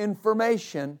getting their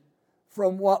information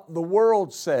from what the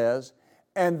world says,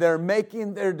 and they're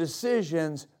making their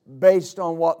decisions based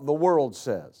on what the world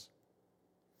says.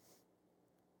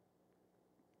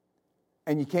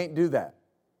 And you can't do that.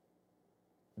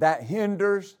 That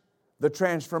hinders the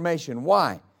transformation.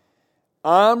 Why?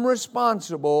 I'm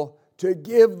responsible to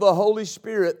give the Holy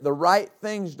Spirit the right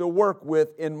things to work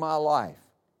with in my life.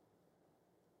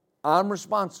 I'm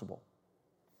responsible.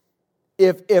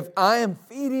 If I am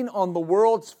feeding on the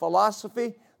world's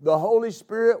philosophy, the Holy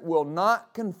Spirit will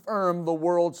not confirm the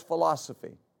world's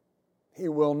philosophy. He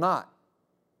will not.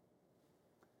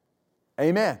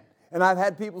 Amen. And I've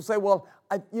had people say, well,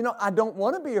 I don't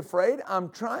want to be afraid. I'm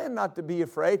trying not to be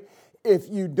afraid. If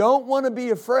you don't want to be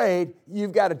afraid,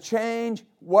 you've got to change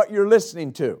what you're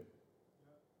listening to.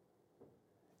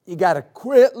 You got to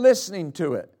quit listening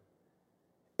to it.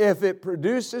 If it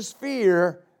produces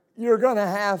fear, you're going to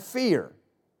have fear.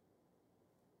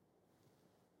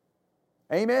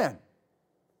 Amen.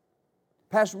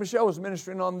 Pastor Michelle was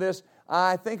ministering on this.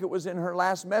 I think it was in her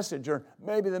last message, or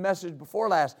maybe the message before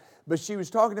last. But she was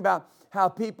talking about how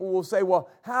people will say, well,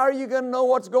 how are you going to know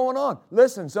what's going on?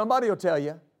 Listen, somebody will tell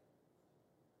you.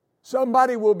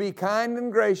 Somebody will be kind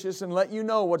and gracious and let you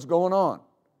know what's going on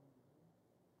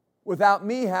without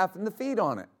me having to feed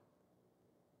on it.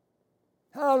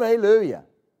 Hallelujah.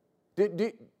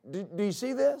 Do you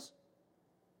see this?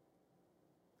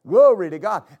 Glory to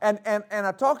God. And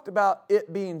I talked about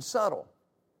it being subtle.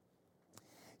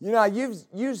 You know, I've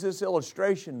used this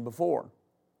illustration before.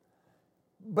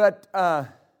 But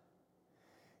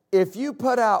if you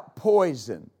put out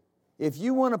poison, if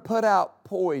you want to put out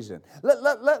poison,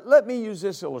 let me use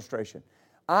this illustration.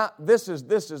 This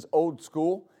is old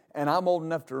school, and I'm old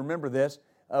enough to remember this.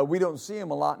 We don't see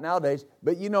them a lot nowadays.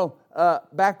 But you know,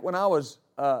 back when I was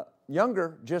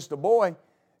younger, just a boy,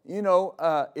 you know,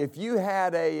 if you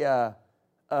had a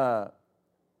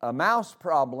mouse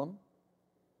problem,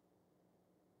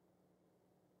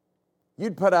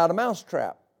 you'd put out a mouse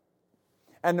trap.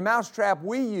 And the mouse trap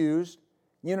we used,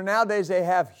 you know, nowadays they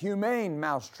have humane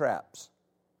mouse traps.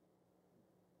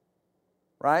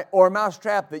 Right? Or a mouse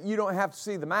trap that you don't have to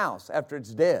see the mouse after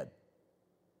it's dead.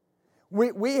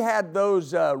 We had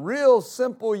those real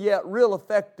simple yet real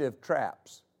effective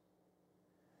traps.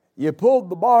 You pulled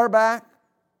the bar back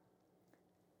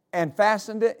and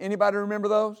fastened it. Anybody remember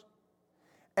those?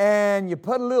 And you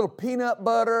put a little peanut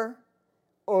butter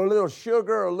or a little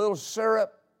sugar or a little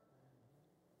syrup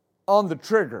on the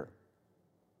trigger.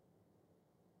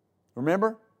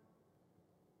 Remember?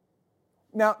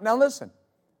 Now listen.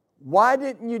 Why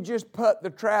didn't you just put the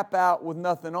trap out with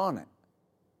nothing on it?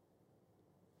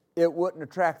 It wouldn't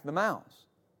attract the mouse.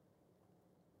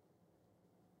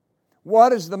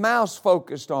 What is the mouse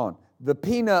focused on? The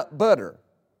peanut butter.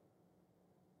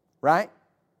 Right?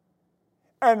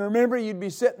 And remember, you'd be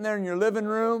sitting there in your living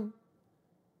room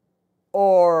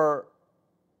or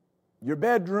your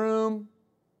bedroom.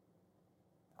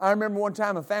 I remember one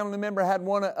time a family member had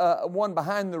one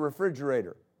behind the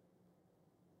refrigerator.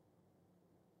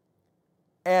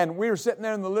 And we were sitting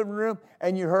there in the living room,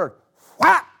 and you heard,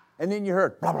 whap! And then you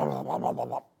heard, blah, blah, blah, blah, blah, blah,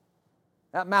 blah.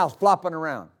 That mouse flopping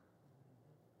around.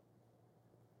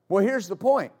 Well, here's the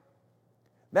point.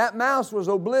 That mouse was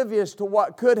oblivious to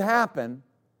what could happen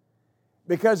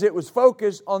because it was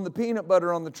focused on the peanut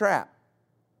butter on the trap.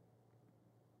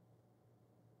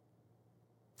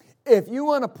 If you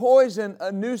want to poison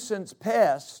a nuisance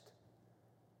pest,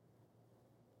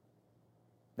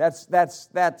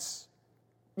 that's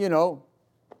you know,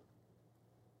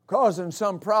 causing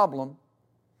some problem.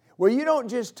 Well, you don't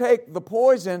just take the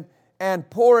poison and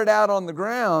pour it out on the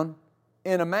ground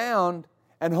in a mound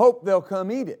and hope they'll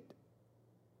come eat it.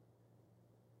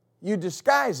 You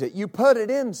disguise it. You put it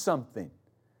in something,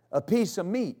 a piece of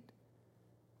meat,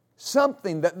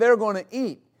 something that they're going to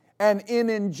eat. And in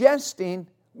ingesting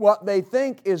what they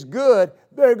think is good,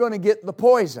 they're going to get the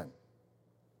poison.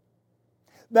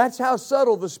 That's how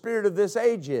subtle the spirit of this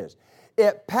age is.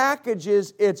 It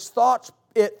packages its thought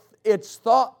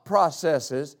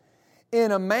processes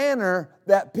in a manner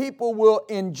that people will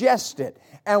ingest it.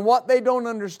 And what they don't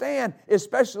understand,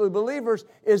 especially believers,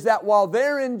 is that while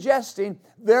they're ingesting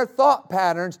their thought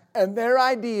patterns and their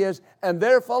ideas and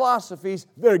their philosophies,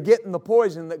 they're getting the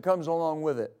poison that comes along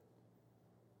with it.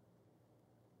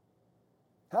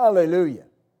 Hallelujah.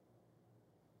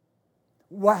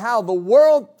 How the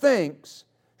world thinks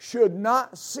should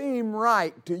not seem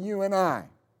right to you and I.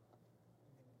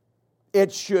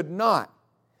 It should not.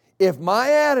 If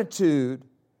my attitude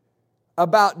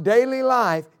about daily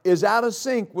life is out of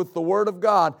sync with the Word of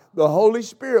God, the Holy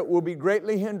Spirit will be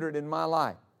greatly hindered in my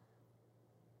life.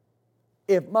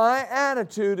 If my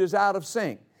attitude is out of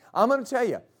sync, I'm going to tell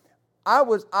you, I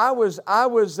was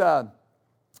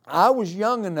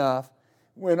young enough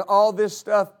when all this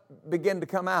stuff began to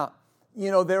come out.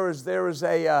 You know, there was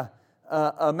a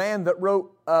man that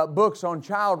wrote books on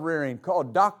child rearing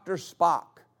called Dr.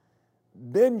 Spock,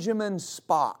 Benjamin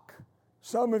Spock.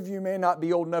 Some of you may not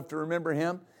be old enough to remember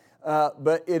him,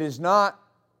 but it is not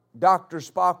Dr.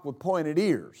 Spock with pointed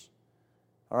ears.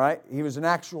 All right, he was an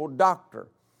actual doctor,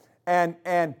 and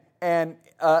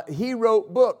he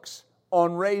wrote books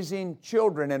on raising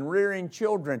children and rearing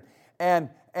children, and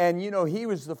And, he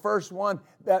was the first one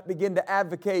that began to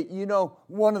advocate,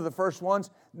 one of the first ones,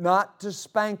 not to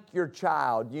spank your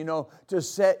child, to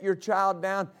set your child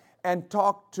down and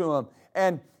talk to them.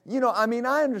 And,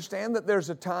 I understand that there's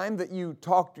a time that you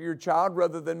talk to your child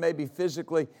rather than maybe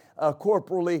physically,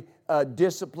 corporally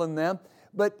discipline them.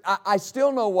 But I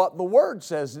still know what the Word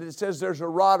says. It says there's a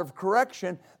rod of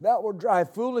correction that will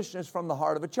drive foolishness from the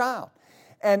heart of a child.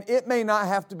 And it may not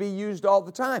have to be used all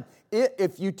the time.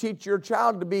 If you teach your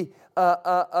child to be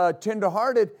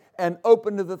tenderhearted and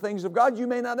open to the things of God, you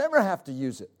may not ever have to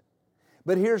use it.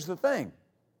 But here's the thing.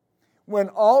 When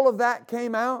all of that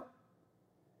came out,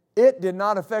 it did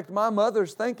not affect my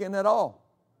mother's thinking at all.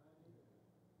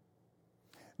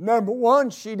 Number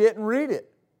one, she didn't read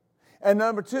it. And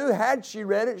number two, had she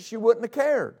read it, she wouldn't have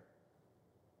cared.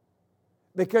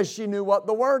 Because she knew what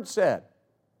the Word said.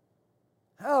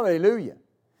 Hallelujah.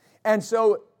 And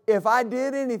so if I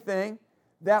did anything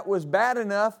that was bad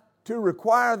enough to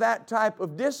require that type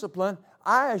of discipline,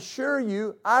 I assure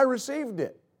you I received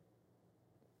it.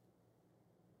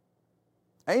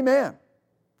 Amen.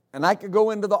 And I could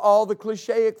go into all the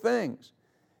clichéic things.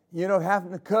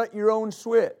 Having to cut your own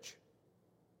switch.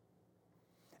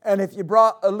 And if you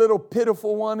brought a little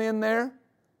pitiful one in there,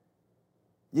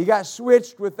 you got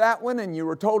switched with that one and you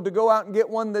were told to go out and get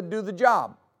one that'd do the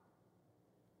job.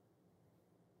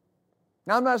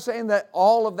 Now, I'm not saying that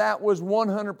all of that was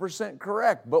 100%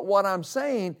 correct, but what I'm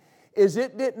saying is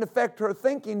it didn't affect her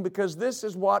thinking because this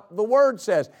is what the Word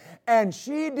says. And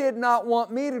she did not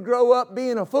want me to grow up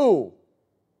being a fool.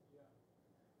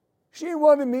 She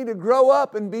wanted me to grow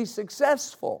up and be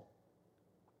successful.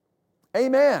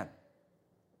 Amen.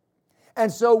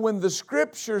 And so when the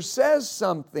Scripture says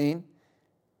something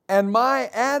and my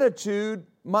attitude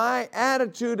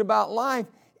about life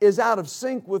is out of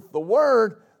sync with the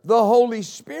Word, the Holy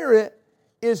Spirit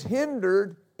is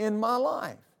hindered in my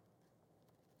life.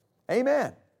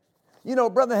 Amen.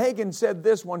 Brother Hagin said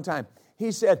this one time.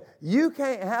 He said, you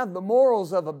can't have the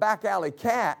morals of a back alley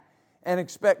cat and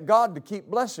expect God to keep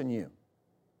blessing you.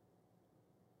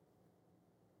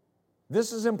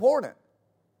 This is important.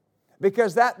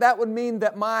 Because that would mean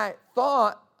that my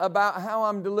thought about how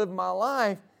I'm to live my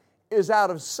life is out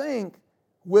of sync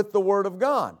with the Word of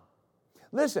God.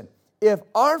 Listen, if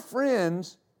our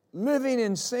friends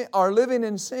are living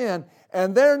in sin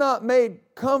and they're not made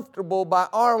comfortable by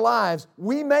our lives,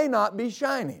 we may not be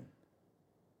shining.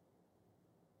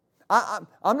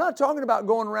 I'm not talking about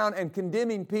going around and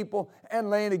condemning people and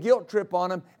laying a guilt trip on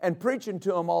them and preaching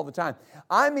to them all the time.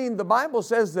 I mean, the Bible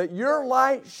says that your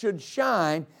light should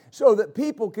shine so that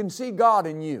people can see God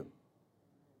in you.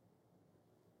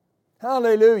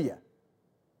 Hallelujah.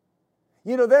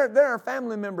 There are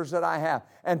family members that I have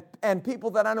and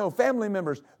people that I know, family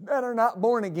members that are not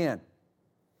born again.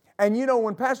 And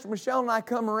when Pastor Michelle and I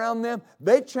come around them,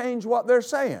 they change what they're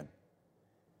saying.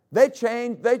 They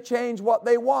change what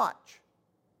they watch.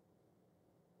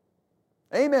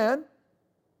 Amen.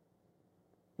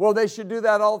 Well, they should do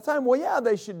that all the time. Well, yeah,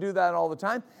 they should do that all the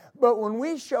time. But when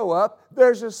we show up,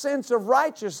 there's a sense of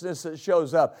righteousness that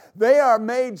shows up. They are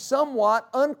made somewhat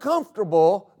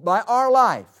uncomfortable by our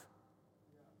life.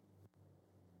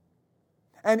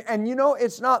 And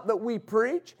it's not that we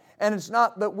preach, and it's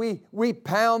not that we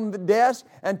pound the desk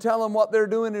and tell them what they're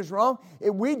doing is wrong.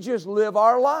 We just live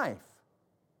our life.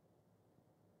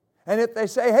 And if they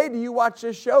say, hey, do you watch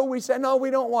this show? We say, no, we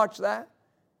don't watch that.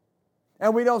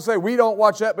 And we don't say, we don't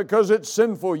watch that because it's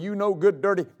sinful, good,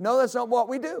 dirty. No, that's not what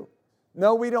we do.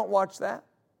 No, we don't watch that.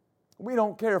 We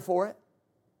don't care for it.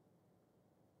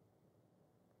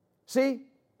 See,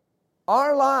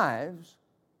 our lives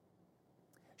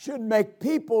should make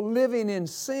people living in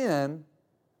sin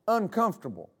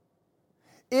uncomfortable.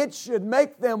 It should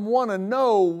make them want to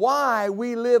know why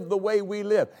we live the way we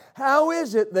live. How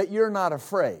is it that you're not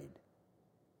afraid?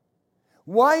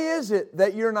 Why is it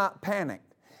that you're not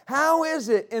panicked? How is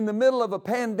it in the middle of a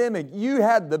pandemic you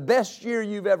had the best year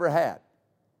you've ever had?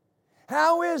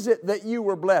 How is it that you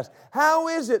were blessed? How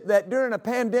is it that during a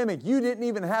pandemic you didn't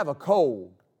even have a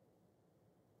cold?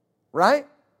 Right?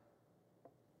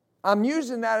 I'm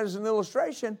using that as an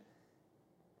illustration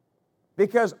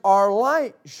because our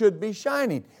light should be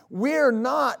shining. We're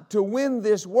not to win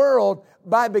this world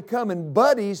by becoming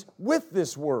buddies with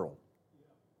this world.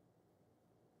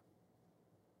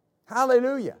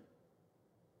 Hallelujah.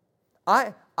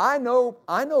 I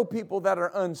know people that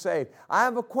are unsaved. I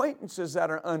have acquaintances that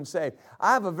are unsaved.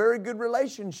 I have a very good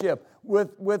relationship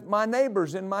with my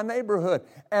neighbors in my neighborhood,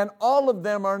 and all of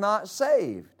them are not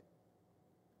saved.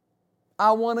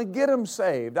 I want to get them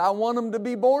saved. I want them to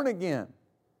be born again.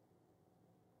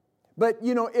 But,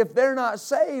 if they're not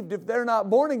saved, if they're not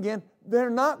born again, they're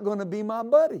not going to be my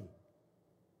buddy.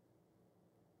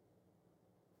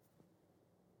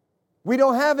 We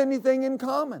don't have anything in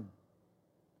common.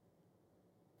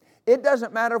 It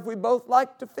doesn't matter if we both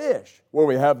like to fish. Well,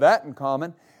 we have that in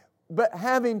common. But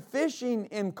having fishing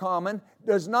in common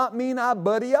does not mean I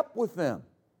buddy up with them.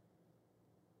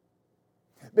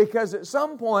 Because at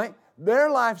some point, their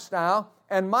lifestyle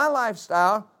and my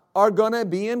lifestyle are going to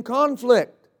be in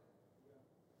conflict.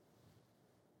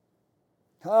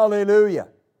 Hallelujah.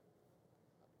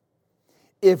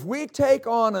 If we take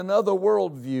on another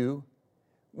worldview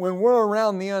when we're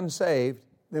around the unsaved,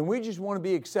 then we just want to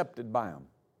be accepted by them.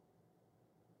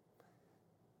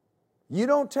 You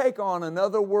don't take on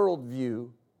another worldview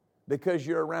because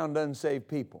you're around unsaved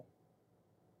people.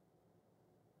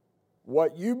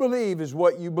 What you believe is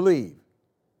what you believe.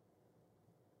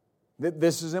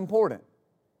 This is important.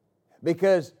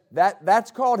 Because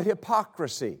that's called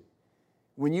hypocrisy.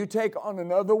 When you take on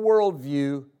another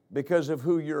worldview because of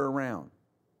who you're around.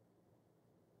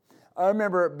 I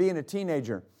remember being a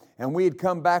teenager, and we had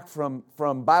come back from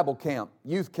Bible camp,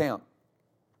 youth camp.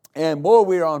 And boy,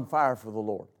 we were on fire for the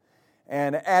Lord.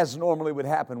 And as normally would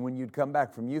happen when you'd come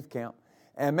back from youth camp.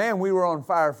 And man, we were on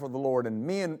fire for the Lord. And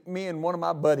me and one of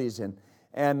my buddies,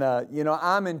 and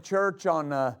I'm in church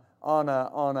on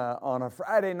a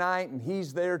Friday night, and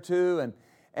he's there too.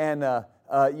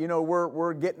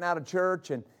 We're getting out of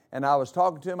church, and I was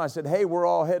talking to him. I said, "Hey, we're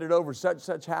all headed over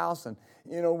such house, and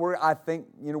we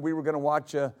were going to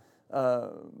watch a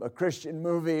Christian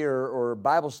movie or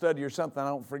Bible study or something.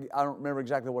 I don't remember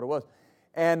exactly what it was."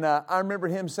 And I remember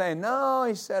him saying, "No,"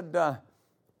 he said,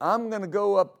 "I'm going to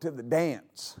go up to the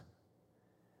dance."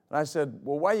 And I said,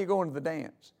 "Well, why are you going to the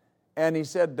dance?" And he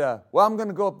said, "Well, I'm going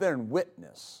to go up there and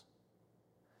witness."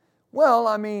 Well,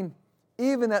 I mean,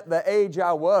 even at the age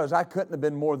I was, I couldn't have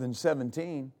been more than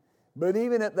 17, but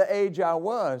even at the age I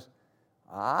was,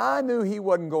 I knew he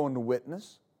wasn't going to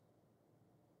witness.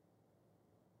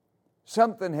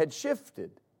 Something had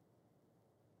shifted.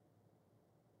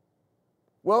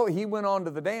 Well, he went on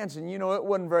to the dance, and it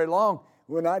wasn't very long.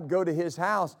 When I'd go to his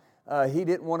house, he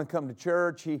didn't want to come to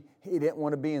church. He didn't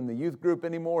want to be in the youth group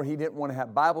anymore. He didn't want to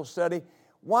have Bible study.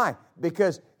 Why?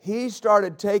 Because he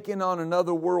started taking on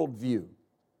another worldview.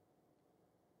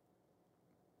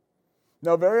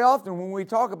 Now, very often when we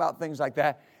talk about things like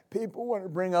that, people want to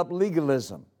bring up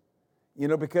legalism.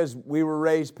 Because we were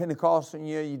raised Pentecostal,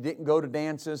 you didn't go to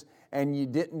dances, and you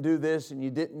didn't do this, and you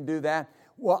didn't do that.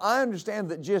 Well, I understand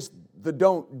that just the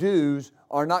don't do's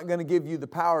are not going to give you the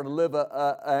power to live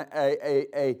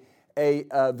a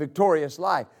victorious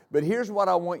life. But here's what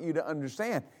I want you to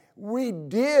understand. We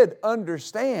did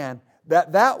understand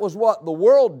that was what the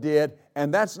world did,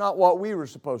 and that's not what we were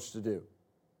supposed to do.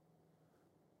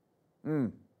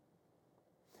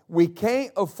 We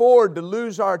can't afford to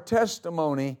lose our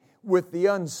testimony with the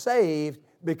unsaved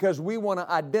because we want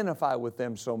to identify with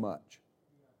them so much.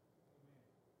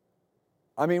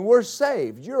 I mean, we're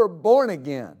saved. You're born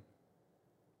again.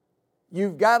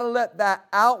 You've got to let that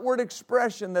outward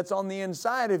expression that's on the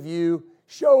inside of you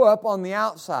show up on the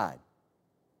outside.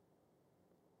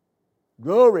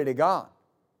 Glory to God.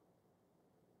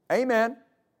 Amen.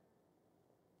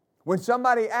 When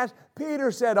somebody asks,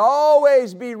 Peter said,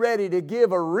 always be ready to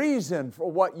give a reason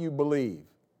for what you believe.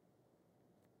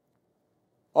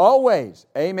 Always.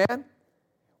 Amen.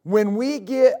 When we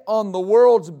get on the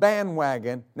world's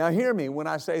bandwagon, now hear me when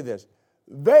I say this,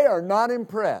 they are not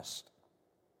impressed,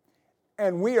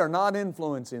 and we are not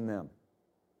influencing them.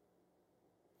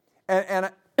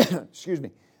 And excuse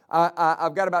me,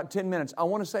 I've got about 10 minutes. I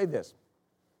want to say this.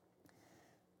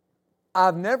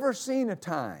 I've never seen a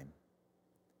time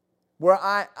where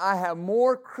I have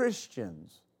more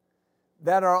Christians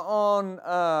that are on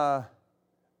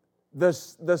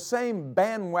the same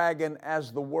bandwagon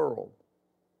as the world.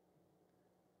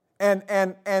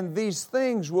 And these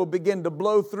things will begin to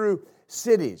blow through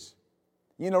cities.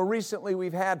 Recently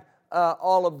we've had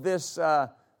all of this,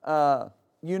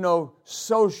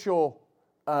 social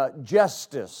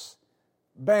justice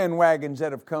bandwagons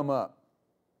that have come up.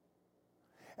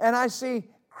 And I see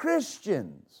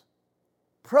Christians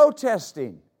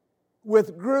protesting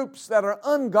with groups that are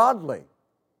ungodly,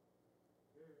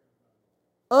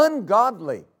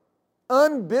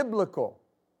 unbiblical,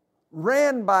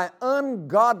 ran by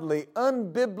ungodly,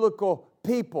 unbiblical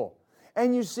people.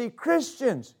 And you see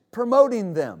Christians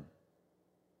promoting them.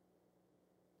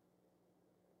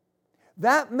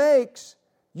 That makes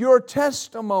your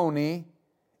testimony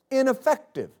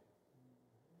ineffective.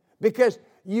 Because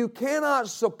you cannot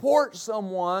support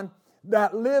someone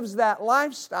that lives that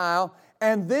lifestyle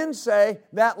and then say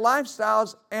that lifestyle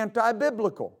is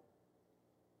anti-biblical.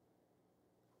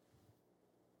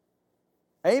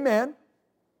 Amen.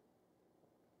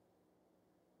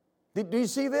 Do you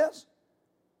see this?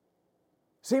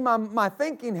 See, my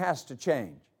thinking has to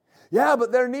change. Yeah,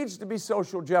 but there needs to be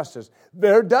social justice.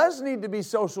 There does need to be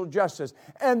social justice.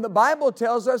 And the Bible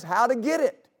tells us how to get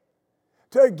it.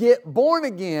 To get born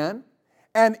again,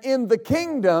 and in the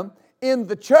kingdom, in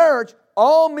the church,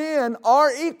 all men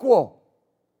are equal.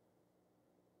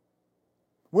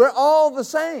 We're all the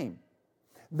same.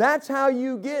 That's how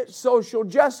you get social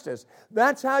justice.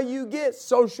 That's how you get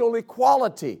social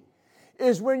equality,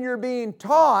 is when you're being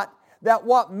taught that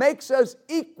what makes us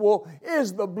equal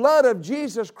is the blood of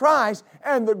Jesus Christ,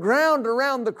 and the ground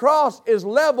around the cross is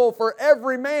level for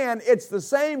every man. It's the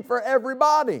same for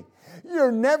everybody.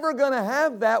 You're never going to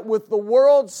have that with the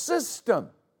world system.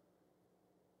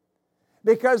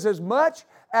 Because as much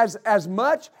as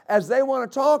they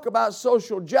want to talk about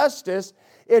social justice,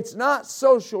 it's not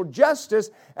social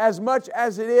justice as much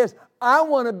as it is, I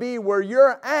want to be where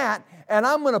you're at, and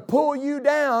I'm going to pull you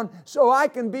down so I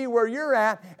can be where you're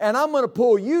at, and I'm going to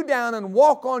pull you down and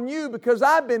walk on you because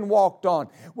I've been walked on.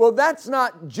 Well, that's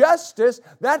not justice.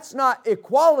 That's not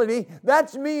equality.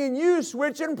 That's me and you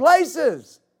switching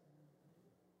places.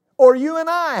 Or you and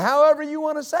I, however you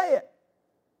want to say it.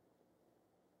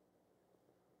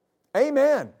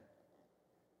 Amen.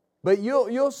 But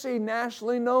you'll see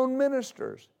nationally known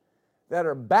ministers that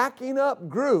are backing up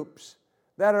groups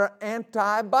that are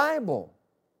anti-Bible.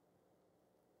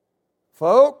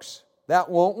 Folks, that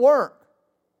won't work.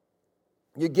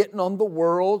 You're getting on the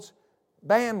world's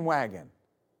bandwagon.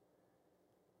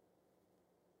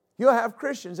 You'll have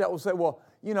Christians that will say, well,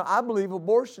 you know, I believe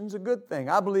abortion's a good thing.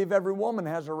 I believe every woman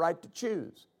has a right to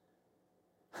choose.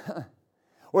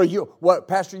 Or what,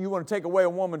 Pastor, you want to take away a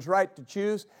woman's right to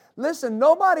choose? Listen,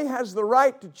 nobody has the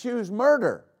right to choose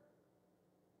murder.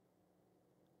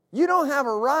 You don't have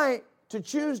a right to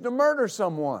choose to murder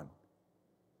someone.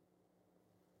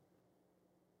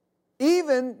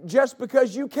 Even just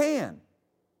because you can.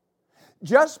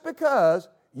 Just because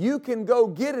you can go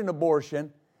get an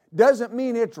abortion doesn't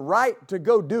mean it's right to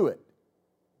go do it.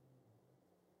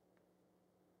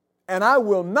 And I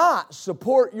will not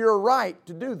support your right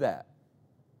to do that.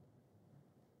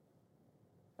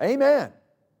 Amen.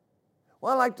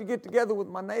 Well, I like to get together with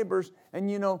my neighbors, and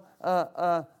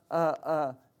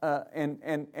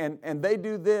and they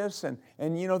do this, and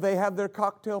they have their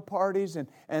cocktail parties,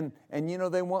 and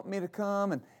they want me to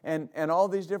come, and all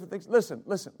these different things.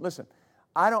 Listen.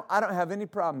 I don't have any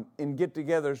problem in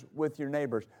get-togethers with your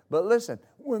neighbors, but listen,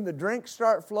 when the drinks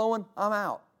start flowing, I'm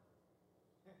out.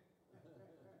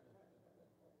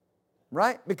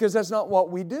 Right? Because that's not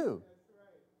what we do.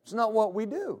 It's not what we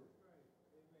do.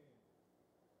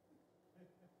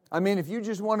 I mean, if you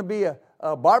just want to be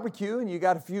a barbecue and you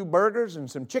got a few burgers and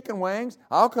some chicken wings,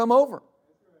 I'll come over.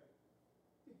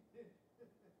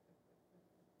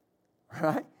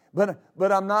 Right?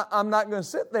 But I'm not going to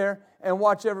sit there and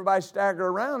watch everybody stagger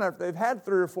around after they've had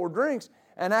 3 or 4 drinks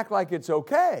and act like it's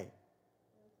okay.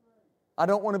 I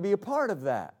don't want to be a part of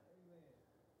that.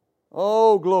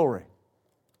 Oh, glory.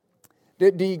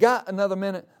 Do you got another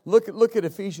minute? Look at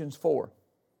Ephesians 4.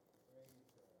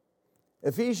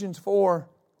 Ephesians 4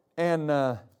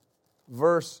 and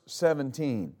verse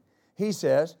 17. He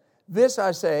says, "This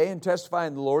I say and testify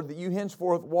in the Lord, that you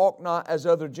henceforth walk not as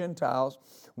other Gentiles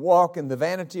walk in the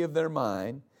vanity of their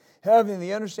mind, having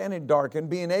the understanding darkened,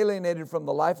 being alienated from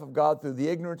the life of God through the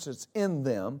ignorance that's in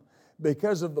them,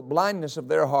 because of the blindness of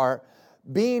their heart,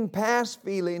 being past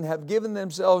feeling, have given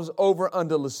themselves over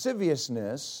unto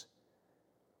lasciviousness,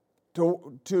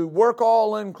 to work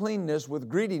all uncleanness with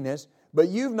greediness, but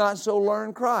you've not so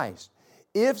learned Christ.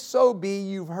 If so be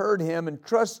you've heard Him and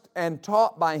trust and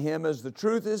taught by Him as the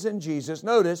truth is in Jesus."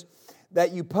 Notice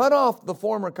that you put off the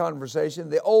former conversation,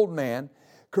 the old man,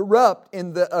 corrupt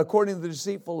according to the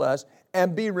deceitful lust,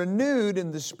 and be renewed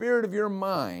in the spirit of your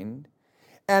mind,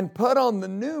 and put on the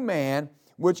new man,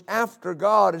 which after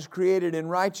God is created in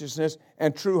righteousness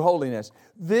and true holiness.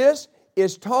 This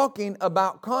is talking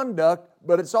about conduct,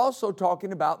 but it's also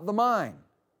talking about the mind.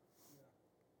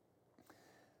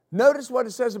 Notice what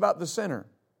it says about the sinner.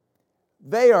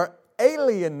 They are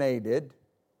alienated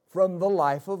from the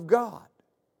life of God.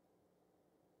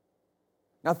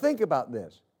 Now think about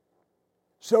this.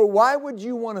 So why would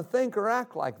you want to think or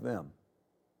act like them?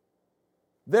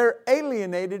 They're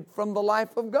alienated from the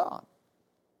life of God.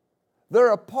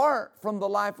 They're apart from the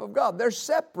life of God. They're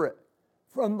separate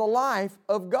from the life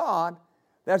of God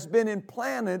that's been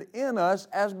implanted in us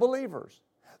as believers.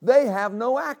 They have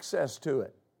no access to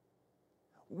it.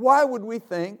 Why would we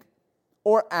think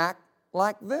or act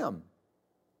like them?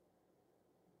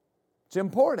 It's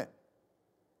important.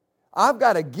 I've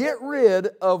got to get rid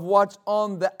of what's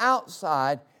on the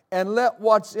outside and let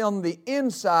what's on the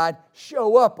inside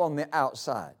show up on the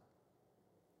outside.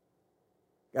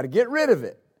 Got to get rid of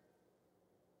it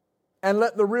and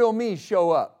let the real me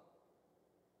show up.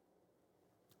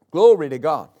 Glory to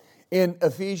God. In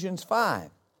Ephesians 5,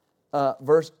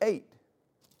 verse 8,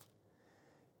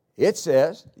 it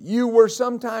says, "You were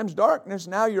sometimes darkness,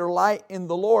 now you're light in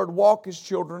the Lord. Walk as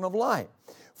children of light.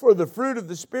 For the fruit of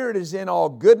the Spirit is in all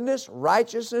goodness,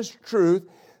 righteousness, truth,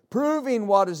 proving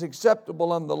what is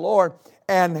acceptable unto the Lord,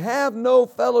 and have no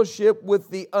fellowship with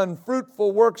the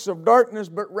unfruitful works of darkness,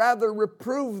 but rather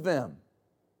reprove them."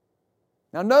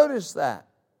 Now notice that.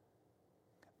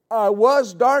 I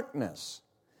was darkness,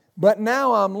 but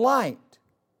now I'm light.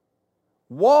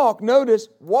 Walk, notice,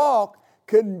 walk,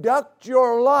 conduct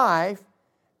your life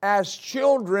as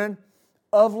children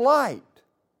of light.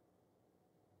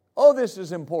 Oh, this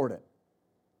is important.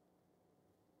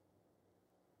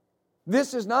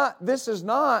 This is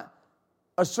not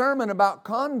a sermon about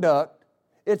conduct.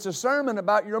 It's a sermon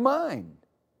about your mind.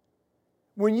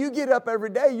 When you get up every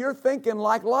day, you're thinking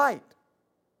like light.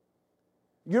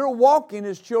 You're walking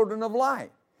as children of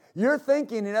light. You're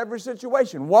thinking in every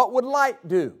situation, what would light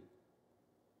do?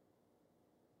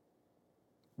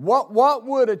 What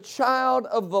would a child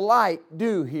of the light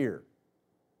do here?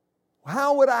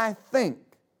 How would I think?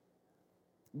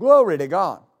 Glory to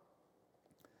God.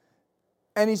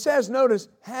 And he says, notice,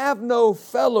 have no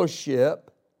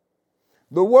fellowship.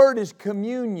 The word is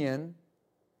communion,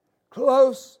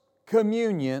 close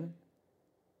communion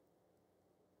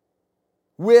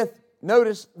with,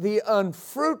 notice, the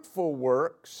unfruitful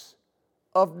works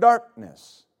of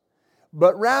darkness,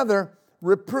 but rather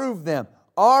reprove them.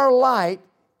 Our light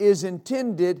is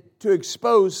intended to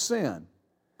expose sin,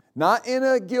 not in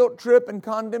a guilt trip and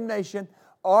condemnation.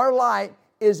 Our light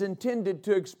is intended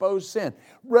to expose sin.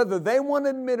 Whether they want to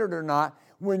admit it or not,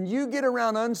 when you get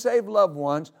around unsaved loved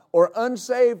ones or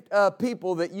unsaved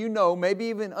people that you know, maybe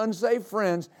even unsaved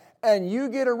friends, and you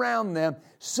get around them,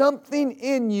 something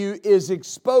in you is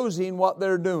exposing what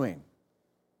they're doing.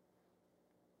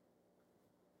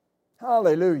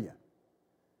 Hallelujah.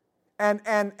 And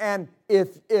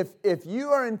if you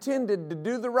are intended to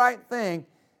do the right thing,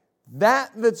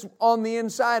 that's on the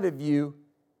inside of you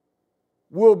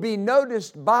will be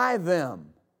noticed by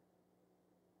them.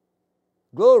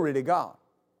 Glory to God.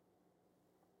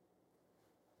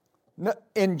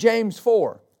 In James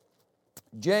 4,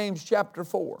 James chapter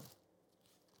 4,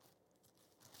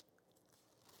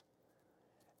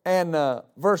 and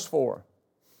verse 4,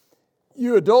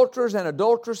 "You adulterers and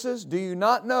adulteresses, do you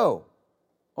not know,"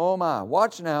 oh my,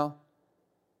 watch now,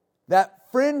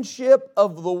 "that friendship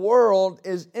of the world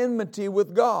is enmity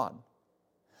with God?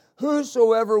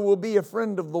 Whosoever will be a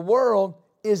friend of the world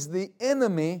is the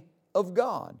enemy of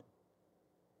God.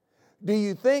 Do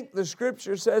you think the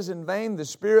Scripture says in vain, the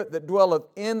Spirit that dwelleth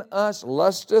in us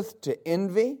lusteth to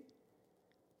envy?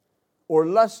 Or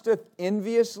lusteth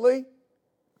enviously?"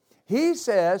 He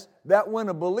says that when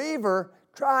a believer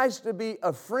tries to be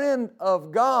a friend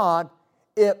of God,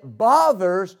 it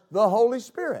bothers the Holy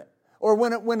Spirit. Or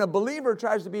when a believer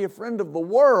tries to be a friend of the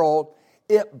world,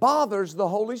 it bothers the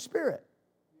Holy Spirit.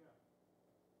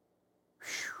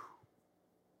 Whew.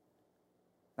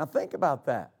 Now think about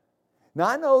that. Now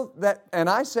I know that, and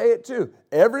I say it too,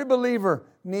 every believer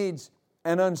needs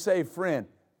an unsaved friend,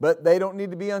 but they don't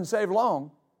need to be unsaved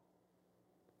long.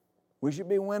 We should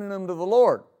be winning them to the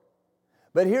Lord.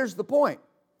 But here's the point.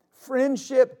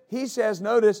 Friendship, he says,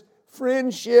 notice,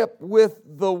 friendship with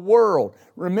the world.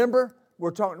 Remember,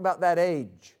 we're talking about that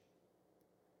age.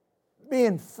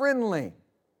 Being friendly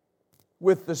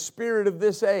with the spirit of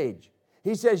this age.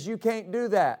 He says you can't do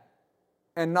that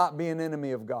and not be an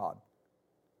enemy of God.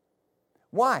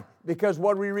 Why? Because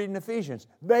what we read in Ephesians,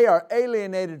 they are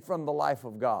alienated from the life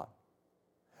of God.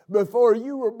 Before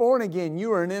you were born again, you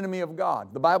were an enemy of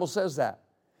God. The Bible says that.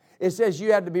 It says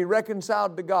you had to be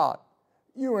reconciled to God.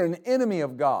 You were an enemy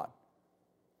of God.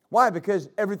 Why? Because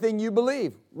everything you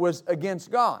believe was against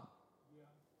God.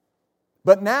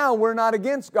 But now we're not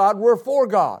against God, we're for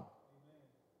God.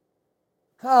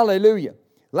 Hallelujah.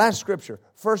 Last scripture,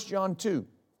 1 John 2.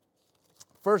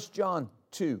 1 John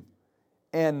 2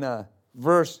 and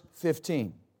verse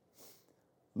 15.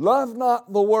 "Love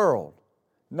not the world,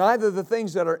 neither the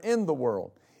things that are in the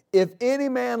world. If any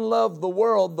man love the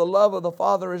world, the love of the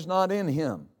Father is not in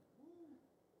him."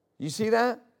 You see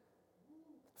that?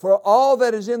 "For all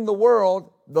that is in the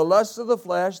world, the lust of the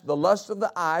flesh, the lust of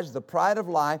the eyes, the pride of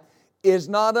life, is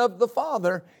not of the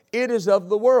Father, it is of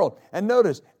the world." And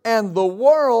notice, "and the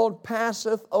world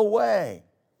passeth away,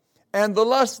 and the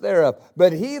lust thereof.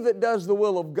 But he that does the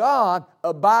will of God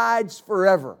abides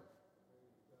forever.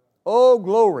 Oh,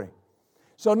 glory.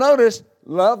 So notice,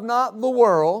 love not the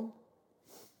world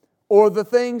or the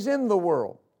things in the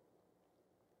world.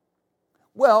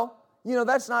 Well,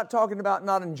 that's not talking about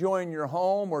not enjoying your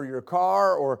home or your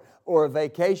car or a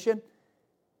vacation.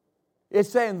 It's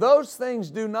saying those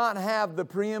things do not have the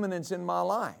preeminence in my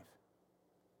life.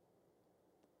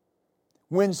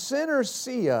 When sinners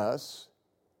see us,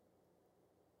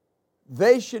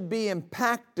 they should be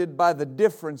impacted by the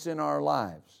difference in our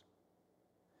lives,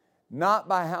 not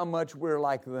by how much we're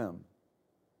like them.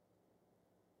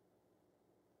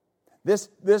 This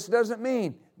doesn't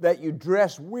mean that you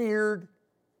dress weird,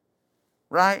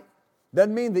 right?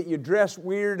 Doesn't mean that you dress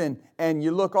weird and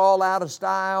you look all out of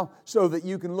style so that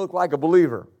you can look like a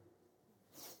believer.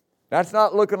 That's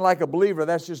not looking like a believer.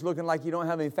 That's just looking like you don't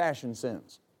have any fashion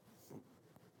sense.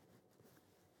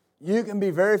 You can be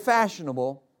very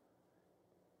fashionable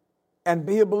and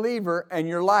be a believer and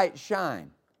your light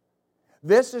shine.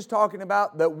 This is talking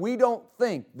about that we don't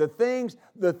think. The things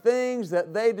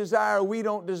that they desire, we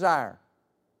don't desire.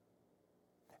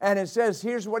 And it says,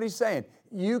 here's what he's saying.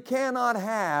 You cannot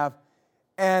have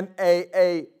an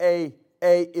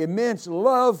immense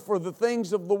love for the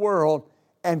things of the world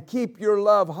and keep your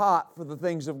love hot for the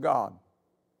things of God.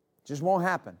 It just won't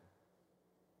happen.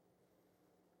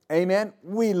 Amen.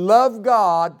 We love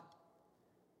God.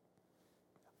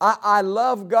 I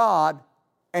love God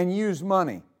and use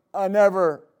money. I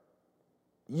never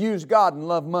use God and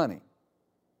love money.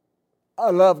 I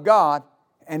love God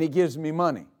and He gives me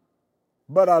money.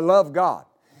 But I love God.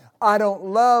 I don't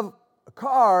love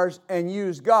cars and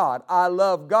use God. I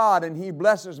love God and He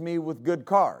blesses me with good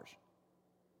cars.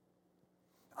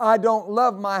 I don't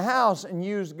love my house and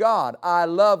use God. I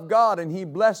love God and He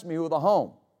blessed me with a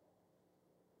home.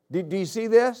 Do you see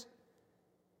this?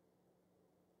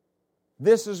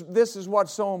 This is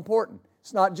what's so important.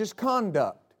 It's not just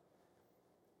conduct.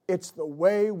 It's the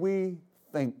way we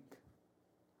think.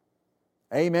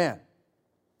 Amen.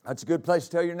 That's a good place to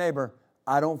tell your neighbor,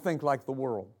 I don't think like the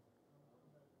world.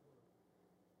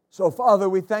 So, Father,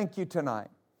 we thank You tonight.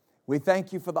 We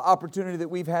thank You for the opportunity that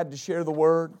we've had to share the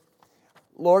Word.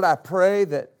 Lord, I pray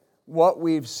that what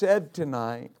we've said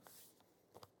tonight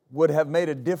would have made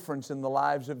a difference in the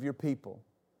lives of Your people.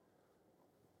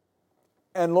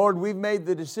 And Lord, we've made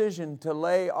the decision to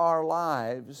lay our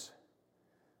lives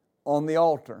on the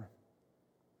altar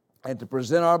and to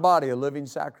present our body a living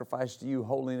sacrifice to You,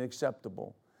 holy and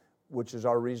acceptable, which is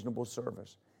our reasonable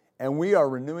service. And we are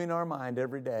renewing our mind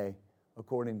every day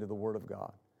according to the Word of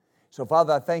God. So,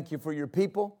 Father, I thank You for Your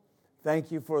people.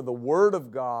 Thank You for the Word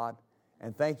of God.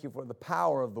 And thank You for the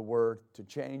power of the Word to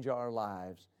change our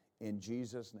lives. In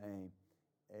Jesus' name,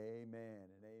 amen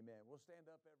and amen. We'll stand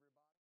up.